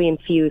it's really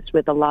infused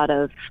with a lot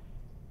of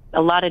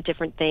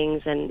different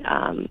things, and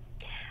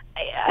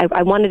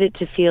I wanted it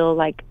to feel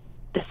like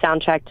the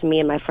soundtrack to me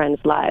and my friends'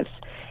 lives,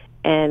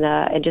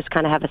 and just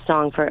kind of have a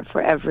song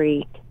for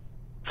every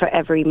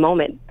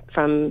moment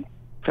from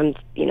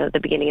the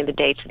beginning of the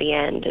day to the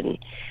end,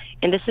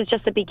 and this is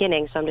just the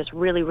beginning. So I'm just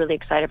really, really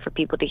excited for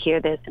people to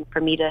hear this and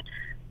for me to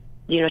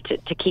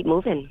to keep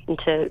moving and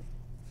to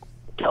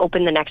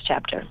open the next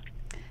chapter.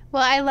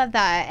 Well, I love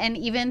that. And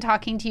even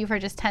talking to you for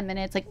just 10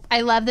 minutes,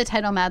 I love the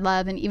title Mad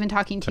Love, and even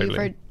talking to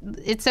you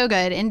it's so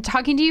good. And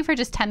talking to you for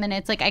just 10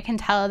 minutes, I can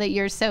tell that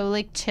you're so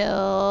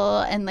chill,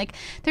 and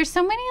there's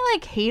so many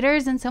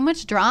haters and so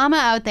much drama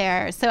out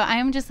there. So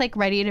I'm just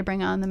ready to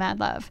bring on the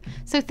Mad Love.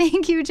 So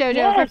thank you,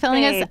 JoJo, for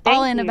filling us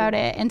all in about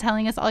it and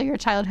telling us all your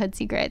childhood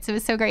secrets. It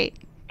was so great.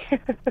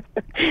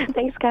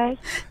 Thanks, guys.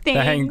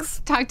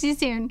 Thanks. Talk to you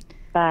soon.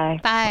 Bye.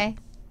 Bye.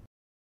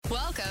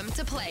 Welcome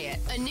to Play It,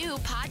 a new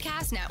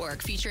podcast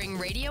network featuring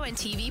radio and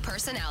TV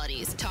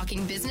personalities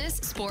talking business,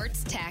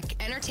 sports, tech,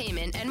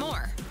 entertainment, and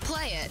more.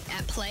 Play it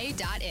at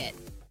play.it.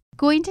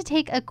 Going to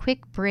take a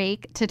quick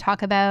break to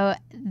talk about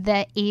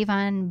the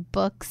Avon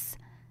Books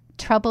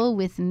Trouble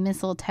with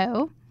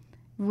Mistletoe.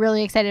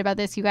 Really excited about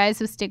this, you guys,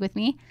 so stick with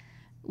me.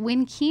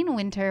 When Keen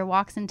Winter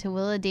walks into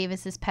Willa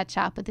Davis's pet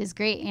shop with his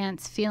great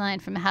aunt's feline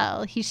from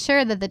hell, he's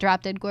sure that the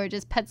drop-dead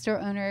gorgeous pet store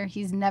owner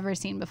he's never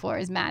seen before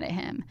is mad at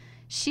him.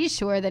 She's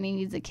sure that he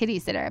needs a kitty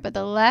sitter, but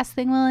the last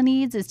thing Willa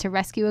needs is to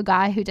rescue a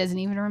guy who doesn't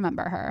even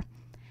remember her.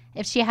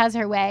 If she has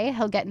her way,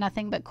 he'll get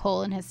nothing but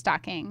coal in his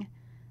stocking,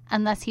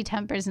 unless he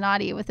tempers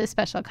naughty with a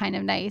special kind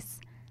of nice.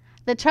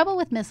 The Trouble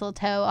with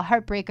Mistletoe, a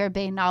Heartbreaker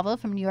Bay novel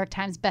from New York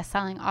Times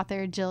bestselling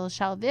author Jill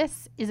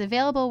Shalvis, is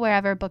available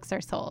wherever books are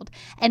sold.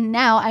 And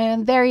now I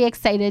am very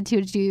excited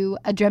to do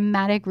a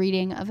dramatic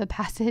reading of a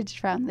passage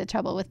from The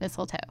Trouble with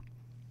Mistletoe.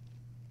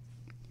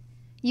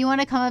 You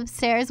want to come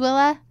upstairs,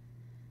 Willa?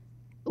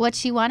 What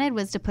she wanted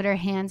was to put her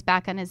hands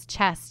back on his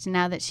chest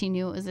now that she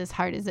knew it was as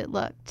hard as it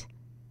looked.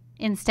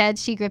 Instead,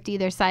 she gripped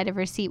either side of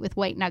her seat with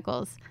white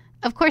knuckles.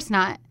 Of course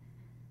not.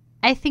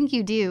 I think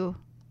you do.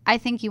 I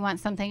think you want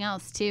something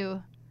else,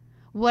 too.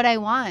 What I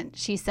want,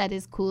 she said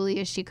as coolly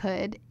as she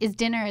could, is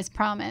dinner as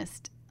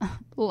promised.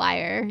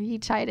 Liar, he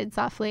chided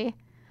softly.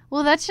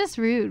 Well, that's just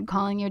rude,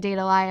 calling your date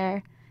a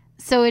liar.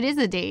 So it is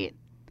a date.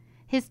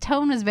 His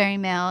tone was very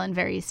male and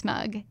very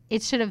smug.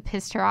 It should have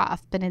pissed her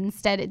off, but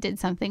instead it did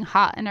something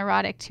hot and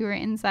erotic to her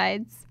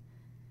insides.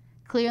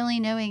 Clearly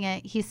knowing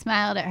it, he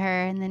smiled at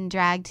her and then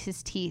dragged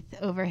his teeth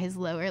over his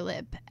lower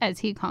lip as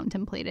he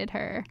contemplated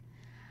her.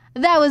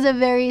 That was a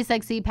very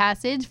sexy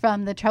passage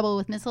from The Trouble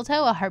with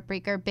Mistletoe, a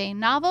Heartbreaker Bane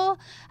novel,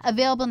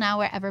 available now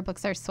wherever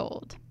books are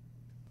sold.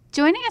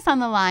 Joining us on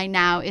the line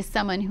now is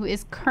someone who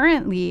is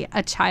currently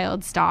a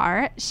child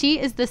star. She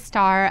is the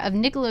star of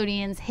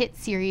Nickelodeon's hit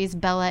series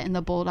Bella and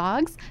the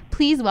Bulldogs.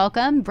 Please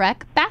welcome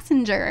Breck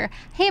Bassinger.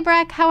 Hey,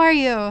 Breck, how are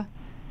you?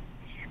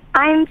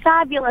 I'm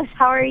fabulous.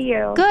 How are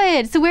you?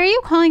 Good. So where are you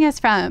calling us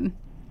from?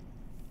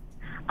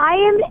 I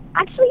am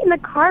actually in the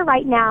car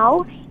right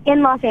now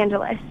in Los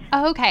Angeles.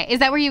 Oh, okay. Is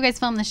that where you guys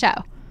film the show?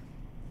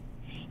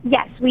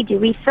 Yes, we do.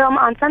 We film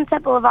on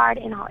Sunset Boulevard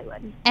in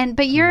Hollywood.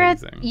 But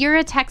you're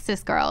a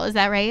Texas girl, is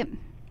that right?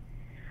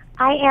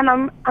 I am.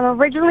 I'm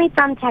originally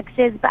from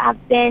Texas, but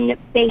I've been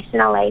based in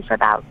LA for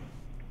about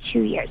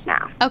 2 years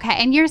now. Okay,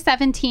 and you're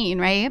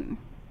 17, right?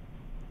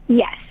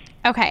 Yes.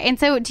 Okay, and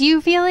so do you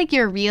feel like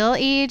your real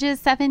age is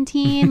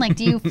 17? Like,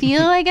 do you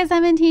feel like a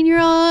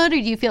 17-year-old, or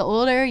do you feel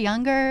older,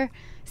 younger,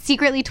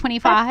 secretly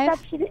 25?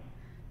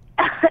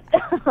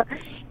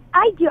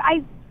 I do.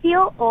 I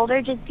feel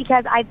older just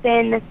because I've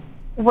been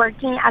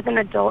working as an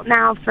adult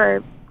now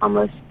for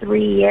almost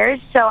 3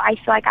 years, so I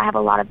feel like I have a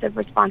lot of the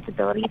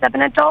responsibilities of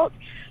an adult.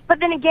 But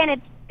then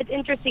again, it's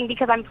interesting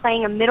because I'm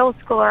playing a middle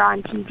schooler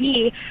on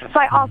TV, so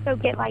I also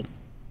get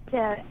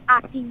to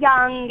act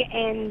young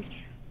and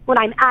when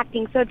I'm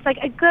acting, so it's like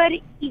a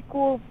good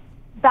equal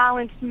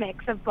balanced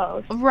mix of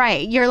both.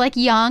 Right. You're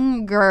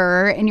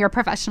younger in your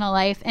professional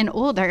life and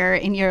older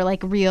in your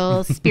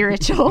real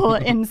spiritual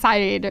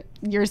inside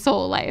your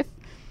soul life.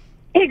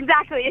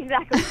 Exactly.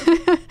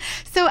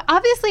 So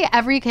obviously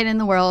every kid in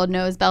the world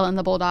knows Bella and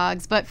the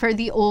Bulldogs, but for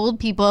the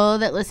old people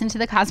that listen to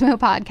the Cosmo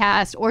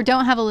podcast or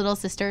don't have a little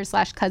sister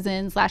 /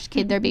 cousin /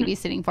 kid they're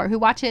babysitting for who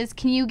watches,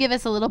 can you give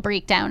us a little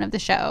breakdown of the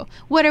show?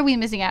 What are we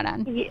missing out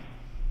on? Yeah.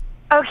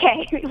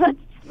 Okay,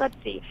 let's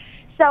see.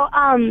 So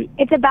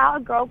it's about a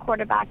girl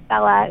quarterback,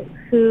 Bella,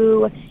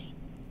 who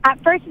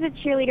at first is a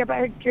cheerleader, but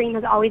her dream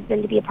has always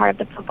been to be a part of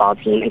the football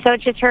team. And so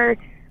it's just her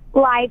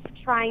life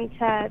trying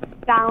to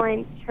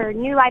balance her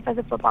new life as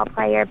a football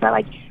player,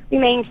 but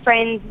remain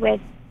friends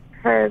with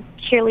her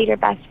cheerleader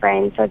best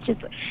friend. So it's just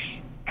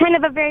kind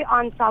of a very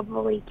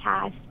ensemble-y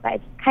cast, but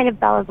it's kind of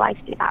Bella's life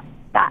through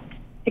that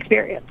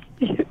experience.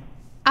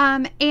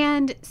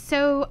 And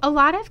so a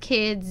lot of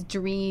kids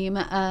dream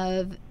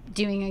of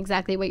doing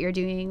exactly what you're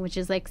doing, which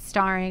is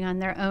starring on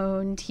their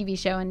own TV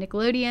show on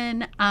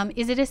Nickelodeon.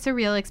 Is it a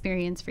surreal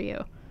experience for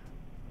you?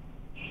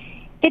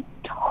 It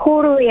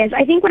totally is.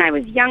 I think when I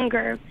was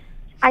younger,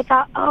 I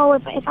thought,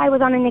 if I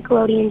was on a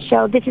Nickelodeon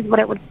show, this is what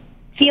it would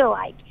feel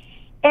like.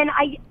 And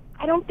I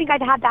don't think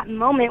I'd had that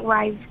moment where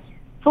I've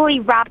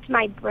fully wrapped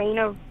my brain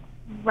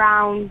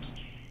around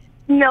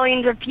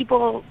millions of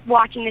people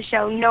watching the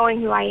show,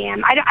 knowing who I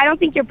am. I don't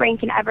think your brain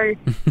can ever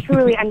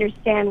truly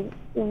understand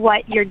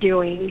what you're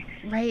doing.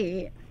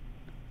 Right.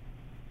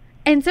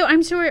 And so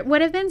I'm sure,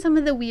 what have been some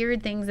of the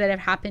weird things that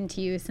have happened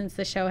to you since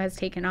the show has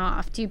taken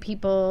off? Do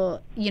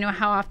people,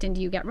 how often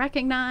do you get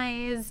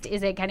recognized?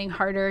 Is it getting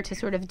harder to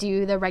sort of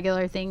do the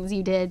regular things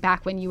you did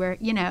back when you were,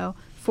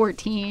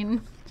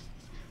 14?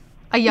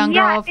 A young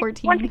girl,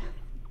 14?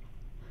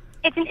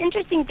 It's an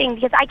interesting thing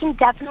because I can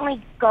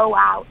definitely go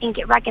out and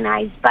get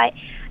recognized, but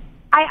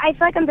I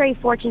feel like I'm very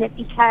fortunate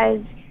because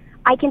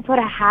I can put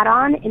a hat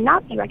on and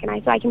not be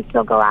recognized, so I can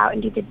still go out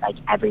and do the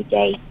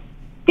everyday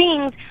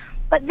things.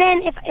 But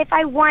then if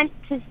I want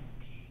to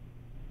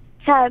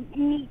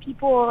meet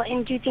people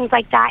and do things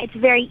like that, it's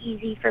very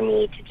easy for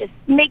me to just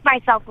make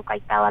myself look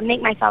like Bella,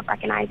 make myself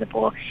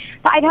recognizable.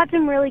 But I've had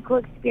some really cool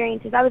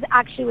experiences. I was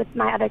actually with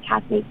my other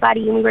castmate,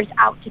 Buddy, and we were just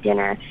out to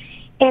dinner.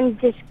 And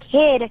this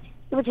kid,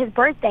 it was his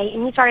birthday,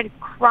 and he started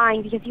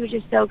crying because he was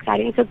just so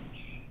excited. And so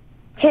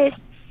to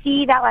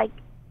see that,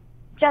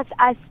 just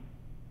us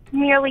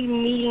merely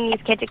meeting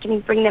these kids, it can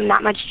bring them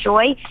that much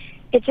joy,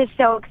 it's just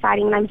so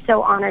exciting, and I'm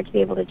so honored to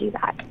be able to do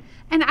that.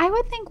 And I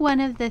would think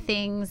one of the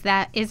things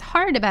that is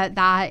hard about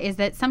that is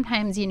that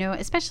sometimes,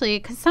 especially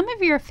because some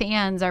of your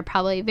fans are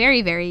probably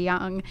very, very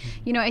young,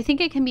 I think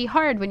it can be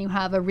hard when you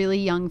have a really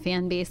young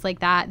fan base like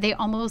that. They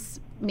almost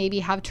maybe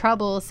have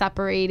trouble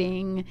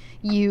separating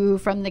you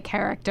from the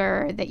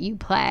character that you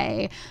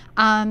play.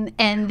 And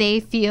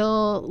they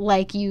feel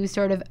like you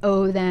sort of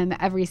owe them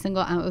every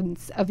single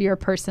ounce of your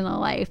personal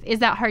life. Is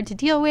that hard to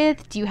deal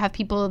with? Do you have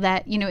people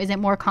that, is it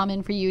more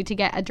common for you to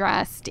get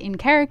addressed in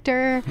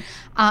character?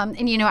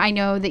 And, I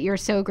know that you're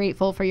so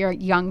grateful for your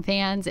young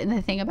fans. And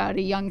the thing about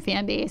a young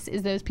fan base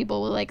is those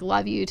people will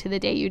love you to the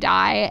day you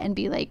die and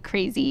be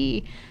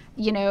crazy,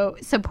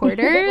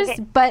 supporters,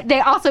 but they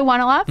also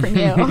want a lot from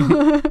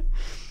you.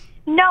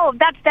 No,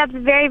 that's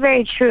very,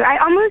 very true.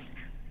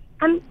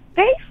 I'm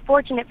very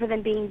fortunate for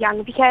them being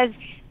young because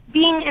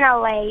being in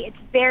LA, it's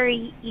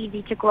very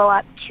easy to grow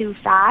up too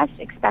fast,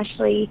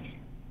 especially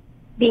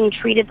being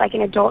treated like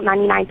an adult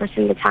 99%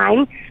 of the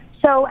time.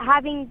 So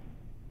having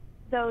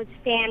those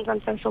fans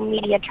on social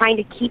media trying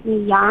to keep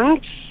me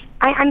young,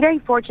 I'm very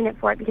fortunate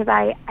for it because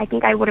I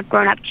think I would have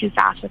grown up too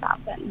fast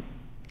without them.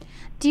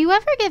 Do you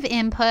ever give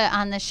input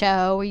on the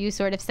show where you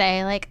sort of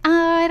say like, oh,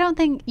 I don't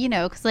think,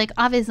 because like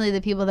obviously the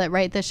people that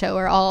write the show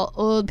are all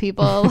old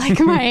people like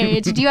my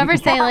age. Do you ever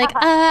say like,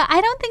 I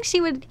don't think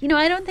she would,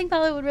 I don't think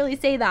Bella would really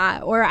say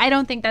that, or I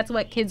don't think that's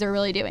what kids are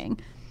really doing?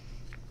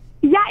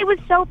 Yeah, it was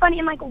so funny.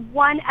 In like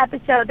one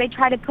episode, they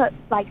tried to put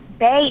like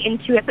Bay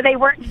into it, but they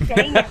weren't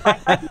saying it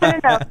right.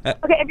 Like, no.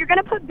 Okay, if you're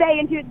gonna put Bay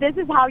into it, this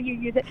is how you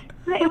use it.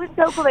 So it was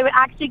so cool. They would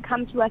actually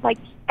come to us like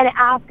and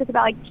ask us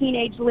about like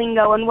teenage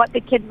lingo and what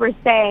the kids were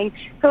saying.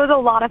 So it was a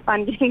lot of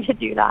fun getting to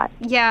do that.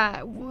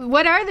 Yeah,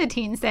 what are the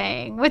teens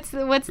saying? What's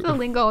the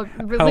lingo?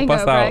 Help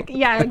us out.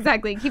 Yeah,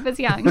 exactly. Keep us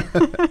young.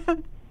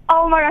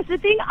 Oh my gosh, the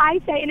thing I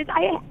say, and it's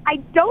I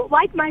don't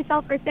like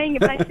myself for saying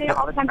it, but I say it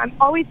all the time. I'm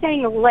always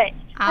saying lit.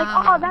 Like,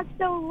 oh, that's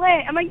so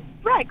lit. I'm like,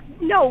 Breck,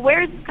 no,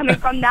 where is this coming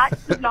from? That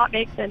does not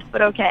make sense,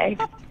 but okay.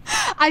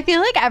 I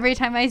feel like every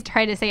time I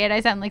try to say it,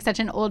 I sound like such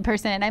an old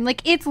person. I'm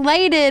like, it's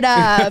lighted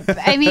up.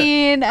 I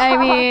mean,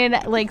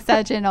 like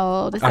such an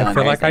old. I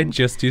feel like I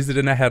just used it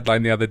in a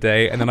headline the other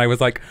day, and then I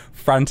was like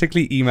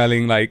frantically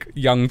emailing like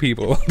young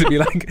people to be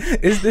like,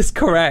 is this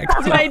correct?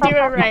 Did I do it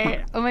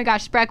right? Oh my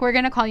gosh, Breck, we're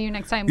gonna call you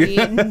next time we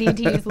need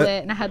to use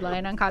lit in a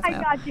headline on Cosmo. I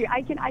got you.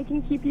 I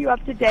can keep you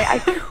up to date.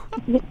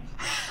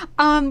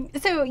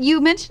 So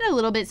you mentioned a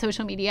little bit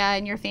social media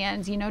and your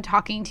fans,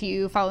 talking to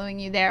you, following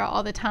you there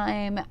all the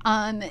time.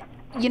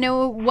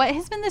 What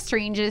has been the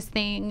strangest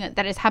thing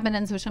that has happened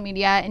on social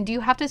media? And do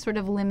you have to sort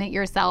of limit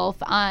yourself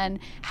on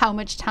how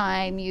much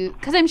time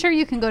because I'm sure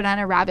you can go down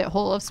a rabbit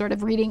hole of sort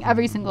of reading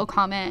every single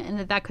comment, and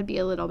that could be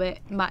a little bit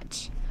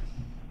much.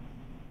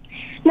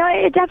 No,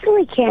 it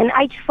definitely can.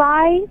 I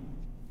try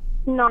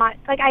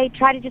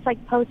to just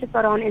like post a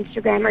photo on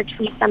Instagram or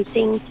tweet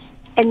something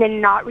and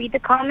then not read the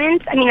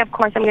comments. I mean, of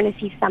course, I'm going to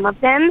see some of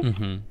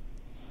them.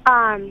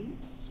 Mm-hmm.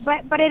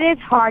 But it is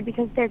hard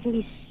because there can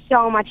be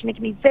so much and it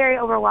can be very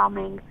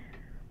overwhelming.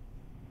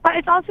 But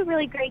it's also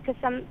really great because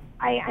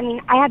I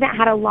haven't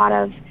had a lot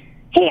of,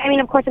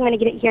 of course I'm going to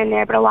get it here and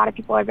there, but a lot of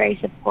people are very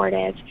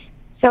supportive.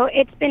 So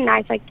it's been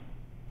nice. Like,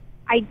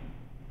 I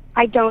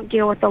don't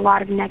deal with a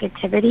lot of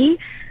negativity,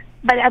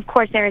 but of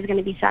course there is going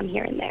to be some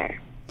here and there.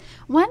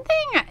 One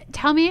thing,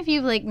 tell me if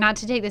you've, not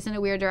to take this in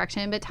a weird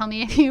direction, but tell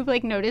me if you've,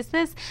 noticed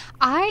this.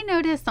 I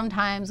notice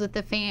sometimes with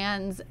the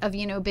fans of,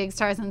 big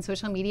stars on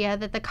social media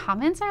that the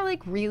comments are,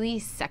 really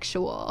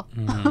sexual.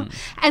 Mm-hmm.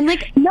 And,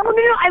 No,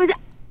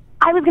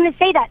 I was going to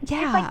say that.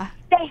 Yeah.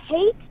 It's the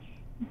hate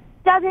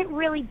doesn't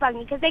really bug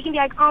me because they can be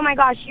like, oh, my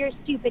gosh, you're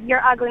stupid,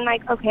 you're ugly. I'm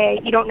like, okay,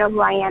 you don't know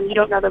who I am. You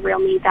don't know the real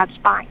me. That's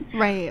fine.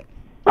 Right.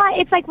 But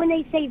it's like when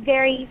they say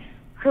very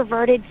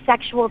perverted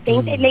sexual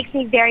things, it makes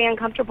me very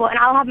uncomfortable. And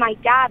I'll have my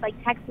dad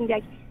text me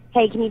like,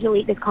 hey, can you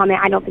delete this comment?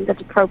 I don't think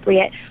that's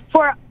appropriate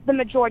for the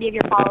majority of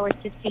your followers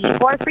to see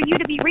or for you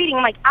to be reading.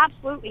 I'm like,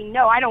 absolutely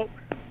no, I don't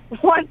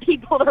want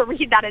people to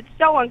read that. It's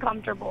so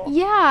uncomfortable.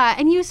 Yeah,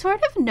 and you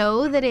sort of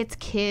know that it's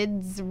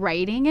kids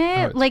writing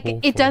it.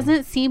 It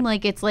doesn't seem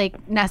like it's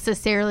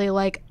necessarily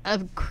a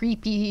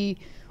creepy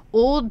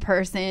old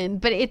person,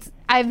 but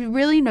I've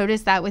really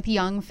noticed that with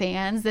young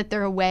fans that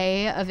they're a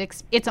way of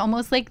it's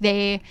almost like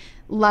they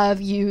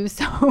love you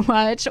so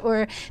much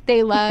or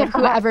they love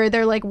whoever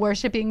they're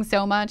worshiping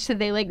so much that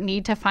they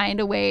need to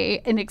find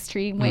an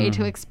extreme way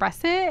to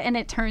express it, and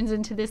it turns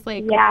into this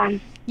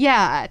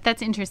yeah,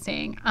 that's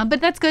interesting. But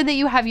that's good that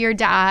you have your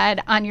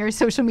dad on your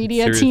social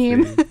media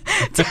team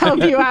to help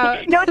you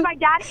out. No, it's my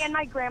dad and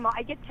my grandma.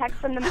 I get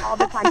texts from them all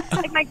the time.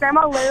 My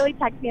grandma literally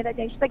texted me the other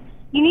day. She's like,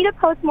 you need to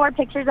post more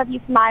pictures of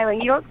you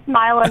smiling. You don't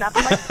smile enough.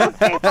 I'm like,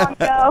 okay, Mom,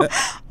 no.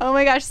 Oh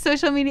my gosh,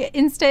 social media,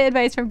 instant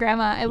advice from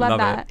grandma. I love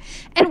that.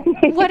 And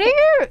what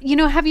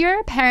are have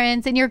your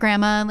parents and your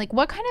grandma,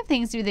 what kind of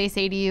things do they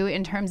say to you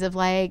in terms of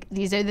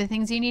these are the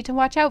things you need to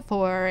watch out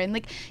for? And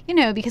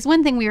because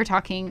one thing we were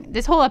talking,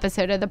 this whole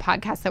episode of the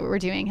podcast that we're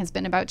doing has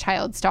been about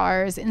child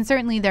stars. And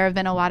certainly there have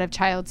been a lot of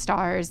child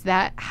stars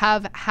that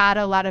have had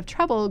a lot of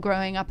trouble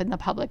growing up in the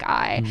public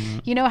eye.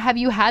 Mm-hmm. Have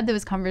you had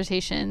those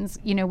conversations,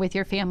 with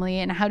your family,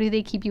 and how do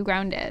they keep you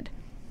grounded?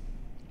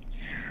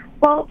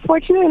 Well,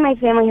 fortunately, my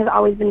family has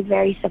always been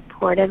very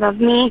supportive of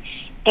me,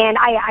 and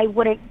I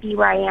wouldn't be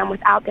where I am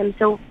without them.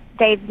 So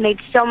they've made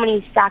so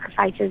many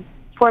sacrifices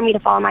for me to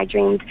follow my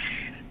dreams.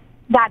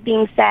 That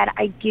being said,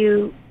 I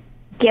do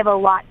give a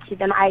lot to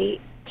them. I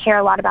care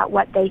a lot about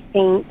what they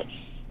think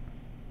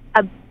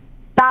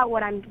about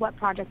what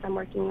projects I'm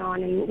working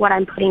on and what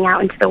I'm putting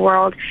out into the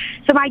world.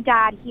 So my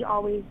dad,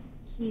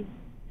 he's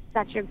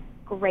such a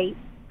great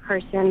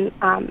person.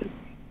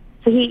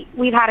 So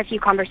we've had a few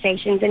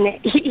conversations, and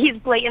he's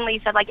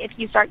blatantly said, if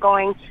you start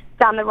going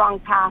down the wrong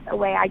path, a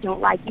way I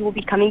don't like, you will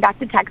be coming back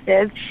to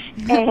Texas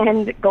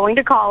and going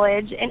to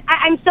college. And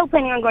I'm still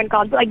planning on going to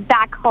college, but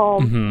back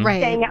home,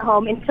 staying at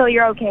home until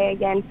you're okay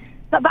again.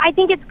 But I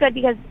think it's good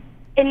because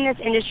in this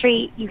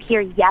industry, you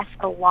hear yes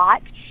a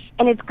lot,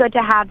 and it's good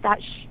to have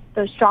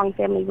those strong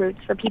family roots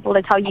for people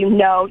to tell you,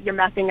 no, you're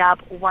messing up.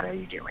 What are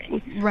you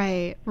doing?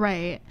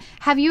 Right.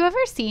 Have you ever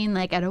seen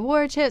at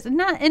award shows, and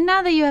not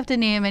that you have to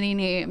name any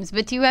names,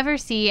 but do you ever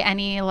see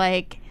any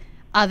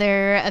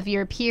other of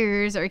your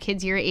peers or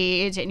kids your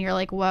age and you're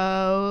like,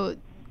 whoa,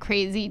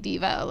 crazy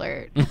diva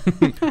alert?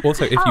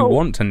 Also, if you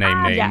want to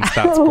name names, yeah.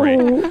 that's great.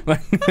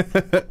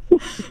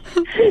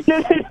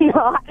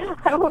 No,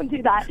 I won't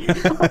do that.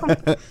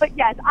 But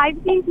yes, I've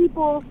seen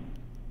people,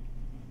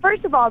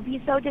 first of all,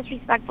 be so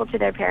disrespectful to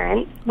their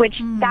parents,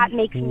 which that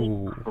makes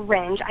me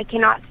cringe. I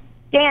cannot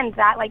stand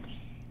that. Like,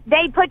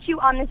 they put you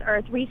on this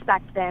earth,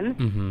 respect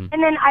them.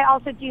 And then I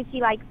also do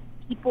see, like,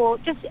 people,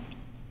 just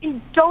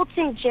adults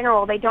in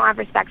general, they don't have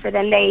respect for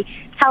them. They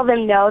tell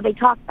them no, they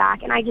talk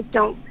back, and I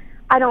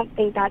don't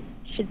think that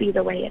should be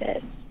the way it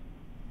is.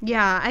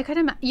 Yeah, I could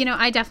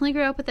I definitely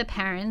grew up with the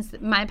parents.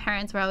 My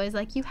parents were always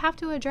like, you have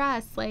to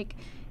address, like,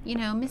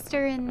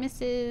 Mr. and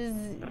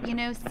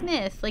Mrs.,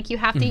 Smith. Like, you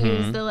have to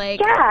use the, like...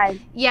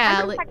 Yeah. I'm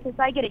from like, Texas,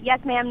 so I get it. Yes,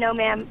 ma'am, no,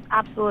 ma'am,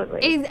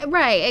 absolutely.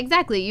 Right,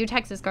 exactly. You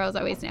Texas girls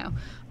always know.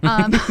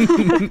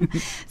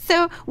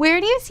 So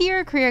where do you see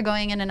your career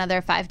going in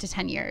another 5 to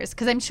 10 years?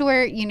 Because I'm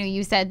sure,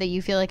 you said that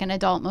you feel like an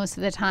adult most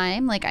of the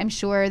time. Like, I'm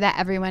sure that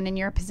everyone in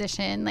your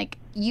position, like,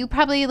 you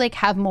probably, like,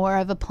 have more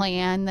of a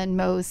plan than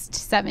most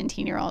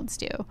 17-year-olds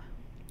do.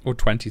 Or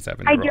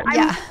 27-year-olds.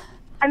 I do.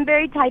 I'm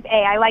very type A.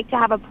 I like to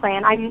have a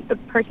plan. I'm the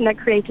person that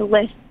creates a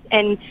list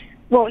and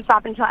won't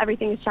stop until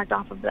everything is checked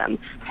off of them.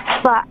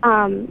 But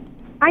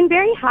I'm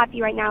very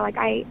happy right now. Like,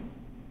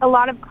 a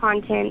lot of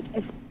content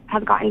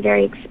has gotten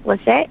very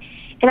explicit,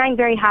 and I'm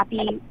very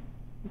happy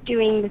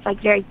doing this, like,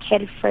 very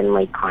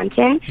kid-friendly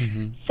content.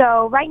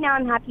 So right now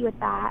I'm happy with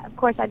that. Of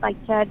course, I'd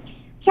like to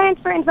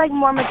transfer into, like,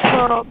 more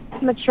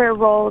mature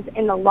roles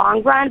in the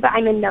long run, but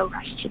I'm in no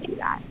rush to do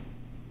that.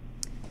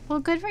 Well,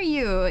 good for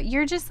you.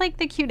 You're just, like,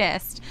 the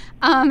cutest.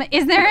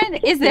 Is there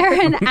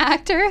an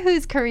actor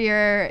whose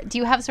career, do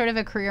you have sort of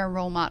a career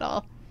role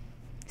model?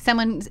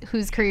 Someone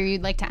whose career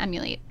you'd like to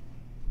emulate?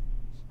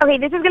 Okay,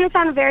 this is going to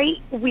sound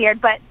very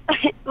weird, but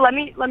let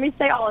me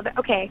say all of it.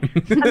 Okay,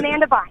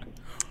 Amanda Bynes.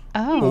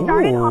 Oh. She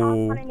started off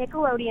on a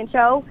Nickelodeon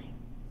show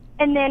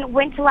and then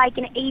went to, like,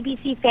 an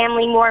ABC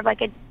Family, more of,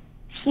 like, a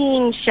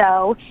teen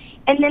show,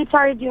 and then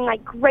started doing,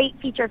 like, great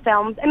feature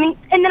films. I mean,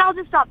 and then I'll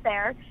just stop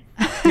there.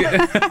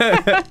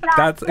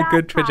 That's a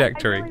good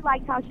trajectory. I really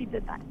liked how she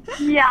did that.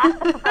 Yeah.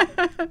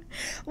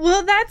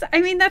 Well, that's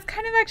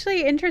kind of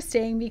actually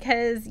interesting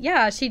because,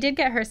 yeah, she did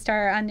get her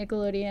start on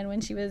Nickelodeon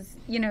when she was,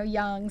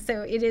 young.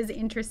 So it is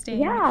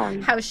interesting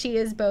how she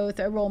is both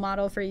a role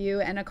model for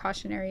you and a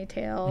cautionary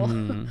tale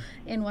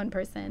in one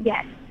person.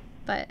 Yes.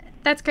 But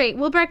that's great.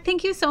 Well, Brooke,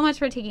 thank you so much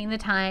for taking the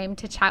time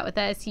to chat with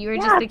us. You are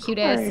just the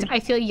cutest. I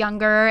feel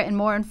younger and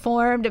more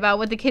informed about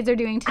what the kids are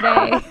doing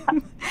today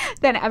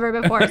than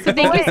ever before. So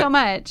thank you so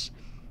much.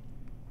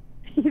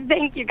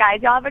 Thank you,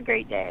 guys. Y'all have a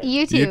great day.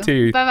 You too. You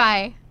too.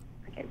 Bye-bye.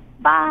 Okay,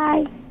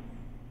 bye.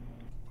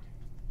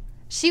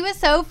 She was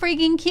so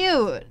freaking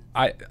cute.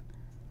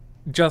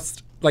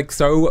 Just, like,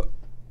 so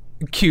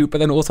cute, but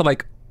then also,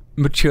 like,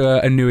 mature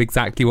and knew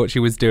exactly what she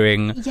was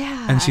doing.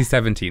 Yeah. And she's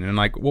 17, and,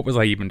 like, what was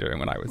I even doing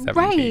when I was 17?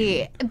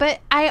 Right. But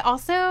I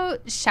also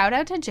shout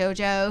out to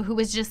JoJo, who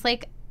was just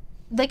like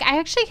I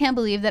actually can't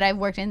believe that I've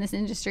worked in this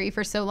industry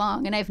for so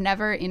long and I've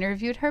never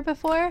interviewed her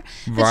before.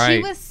 But she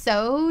was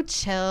so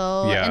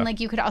chill and, like,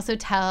 you could also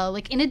tell,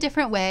 like, in a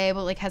different way,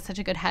 but, like, has such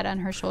a good head on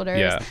her shoulders.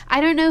 Yeah. I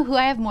don't know who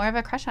I have more of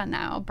a crush on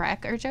now,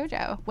 Breck or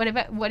JoJo.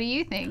 What do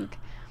you think?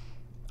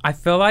 I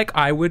feel like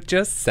I would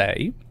just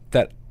say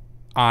that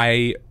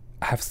I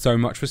have so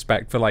much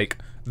respect for, like,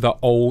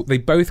 they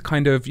both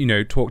kind of,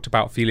 talked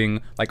about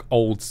feeling like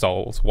old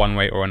souls one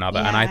way or another.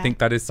 And I think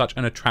that is such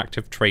an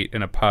attractive trait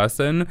in a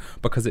person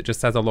because it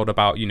just says a lot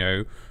about,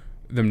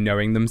 them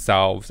knowing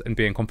themselves and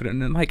being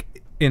confident. And,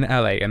 like, in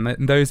LA and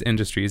in those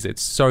industries,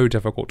 it's so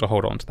difficult to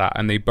hold on to that.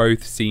 And they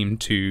both seem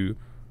to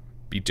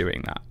be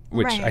doing that,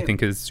 which I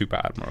think is super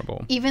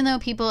admirable. Even though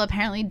people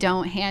apparently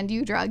don't hand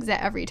you drugs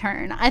at every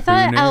turn. I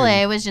thought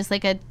LA was just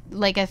like a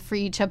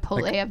free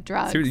Chipotle of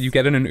drugs. Seriously, you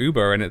get in an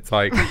Uber and it's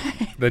like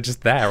they're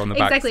just there on the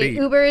back seat. Exactly.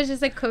 Uber is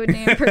just a code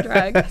name for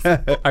drugs.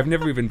 I've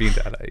never even been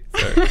to LA.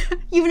 So.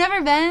 You've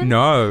never been?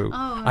 No.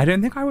 Oh. I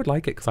don't think I would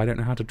like it because I don't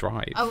know how to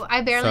drive. Oh,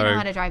 I barely know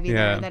how to drive either.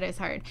 Yeah. That is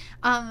hard.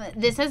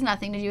 This has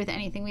nothing to do with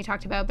anything we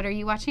talked about, but are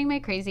you watching My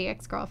Crazy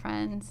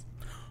Ex-Girlfriends?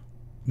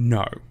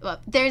 No.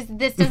 Well, this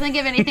doesn't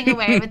give anything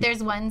away, but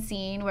there's one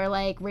scene where,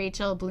 like,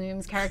 Rachel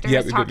Bloom's character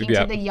is talking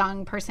to the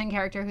young person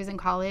character who's in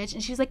college,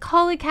 and she's like,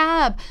 call a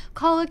cab,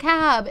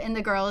 and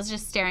the girl is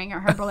just staring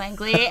at her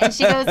blankly, and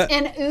she goes,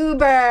 an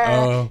Uber.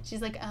 Oh.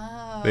 She's like,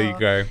 oh. There you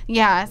go.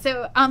 Yeah,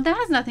 so that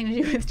has nothing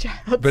to do with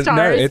child but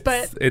stars,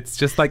 no, it's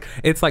just like,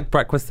 it's like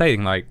Breck was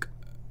saying, like,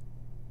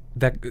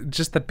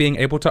 that being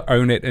able to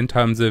own it in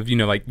terms of,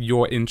 like,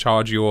 you're in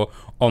charge, you're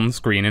on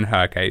screen in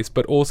her case,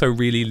 but also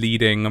really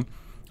leading,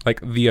 like,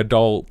 the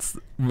adults,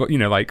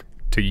 like,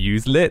 to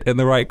use lit in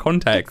the right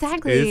context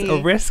is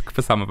a risk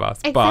for some of us.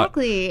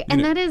 Exactly.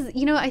 But, that is,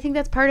 I think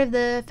that's part of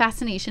the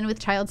fascination with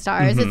child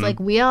stars. It's like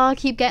we all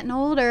keep getting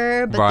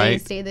older, but they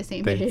stay the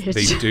same age.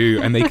 They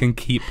do. And they can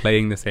keep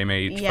playing the same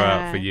age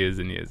for years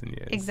and years and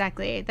years.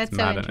 Exactly. That's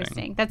so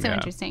interesting. That's so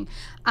interesting.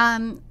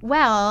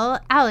 Well,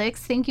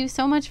 Alex, thank you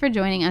so much for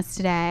joining us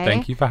today.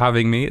 Thank you for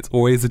having me. It's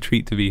always a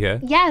treat to be here.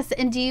 Yes.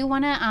 And do you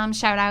want to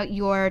shout out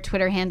your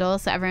Twitter handle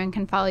so everyone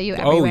can follow you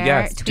everywhere? Oh,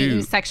 yes, tweet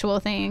you sexual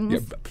things?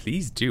 Yeah,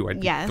 please do. I'd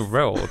be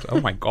thrilled. Oh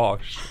my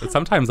gosh.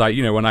 Sometimes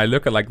when I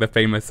look at like the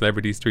famous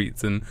celebrity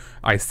tweets and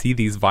I see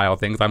these vile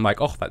things, I'm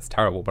like, oh, that's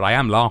terrible. But I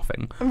am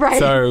laughing. Right.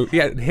 So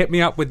yeah, hit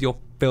me up with your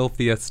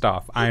filthier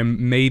stuff.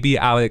 I'm maybe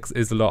Alex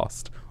is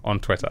lost on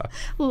Twitter.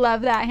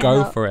 Love that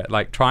handle. Go for it.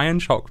 Like, try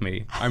and shock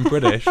me. I'm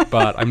British,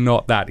 but I'm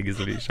not that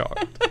easily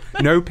shocked.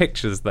 No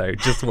pictures, though.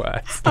 Just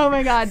words. Oh,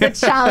 my God. The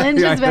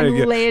challenge has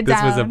been laid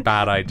down. This was a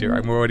bad idea.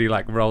 I'm already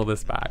like, roll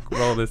this back.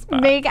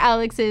 Make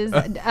Alex's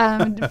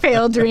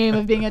failed dream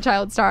of being a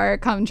child star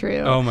come true.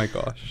 Oh, my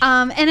gosh.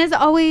 And as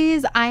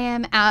always, I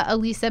am at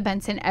Elisa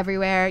Benson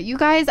everywhere. You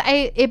guys,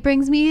 it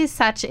brings me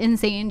such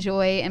insane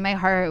joy in my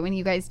heart when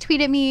you guys tweet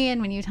at me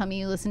and when you tell me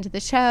you listen to the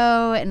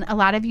show. And a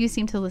lot of you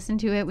seem to listen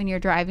to it when you're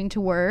driving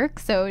to work.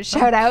 So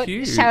shout out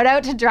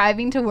to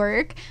driving to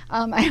work.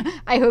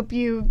 I hope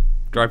you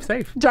drive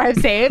safe.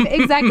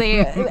 Exactly.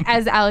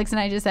 As Alex and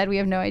I just said, we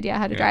have no idea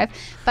how to drive.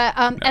 But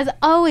as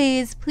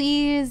always,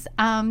 please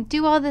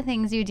do all the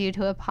things you do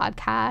to a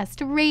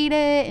podcast. Rate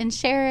it and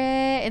share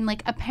it. And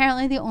like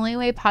apparently the only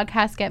way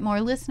podcasts get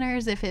more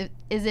listeners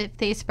is if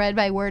they spread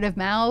by word of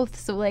mouth.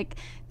 So like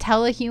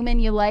tell a human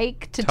you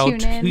like to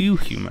tune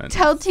in.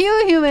 Tell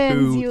two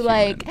humans you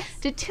like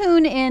to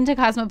tune in to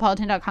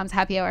Cosmopolitan.com's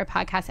Happy Hour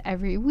podcast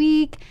every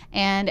week.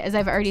 And as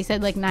I've already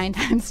said like 9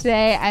 times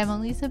today, I'm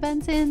Elisa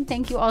Benson.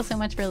 Thank you all so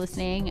much for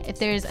listening. If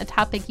there's a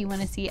topic you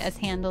want to see us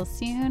handle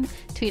soon,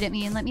 tweet at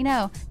me and let me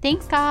know.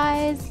 Thanks,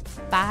 guys.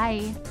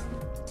 Bye.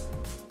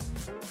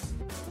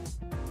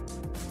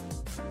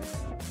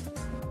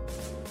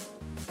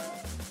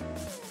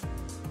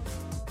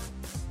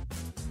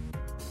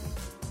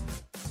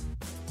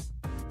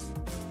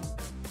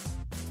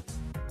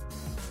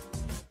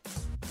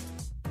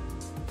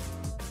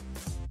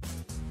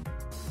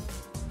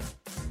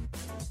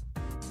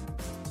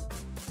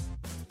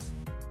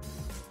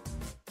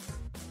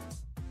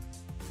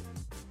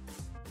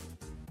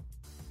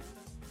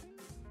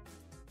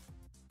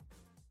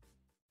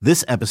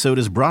 This episode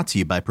is brought to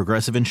you by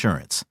Progressive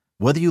Insurance.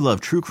 Whether you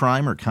love true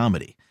crime or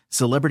comedy,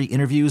 celebrity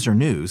interviews or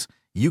news,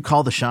 you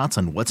call the shots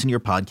on what's in your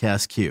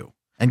podcast queue.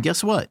 And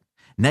guess what?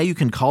 Now you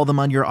can call them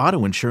on your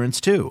auto insurance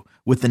too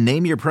with the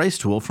Name Your Price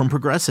tool from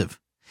Progressive.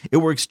 It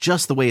works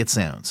just the way it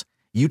sounds.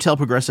 You tell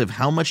Progressive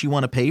how much you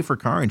want to pay for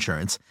car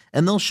insurance,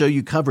 and they'll show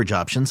you coverage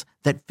options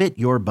that fit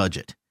your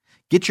budget.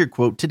 Get your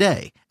quote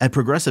today at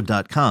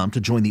Progressive.com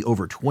to join the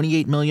over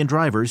 28 million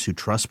drivers who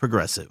trust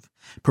Progressive.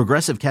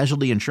 Progressive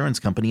Casualty Insurance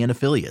Company and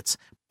Affiliates.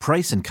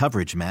 Price and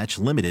coverage match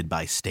limited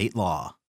by state law.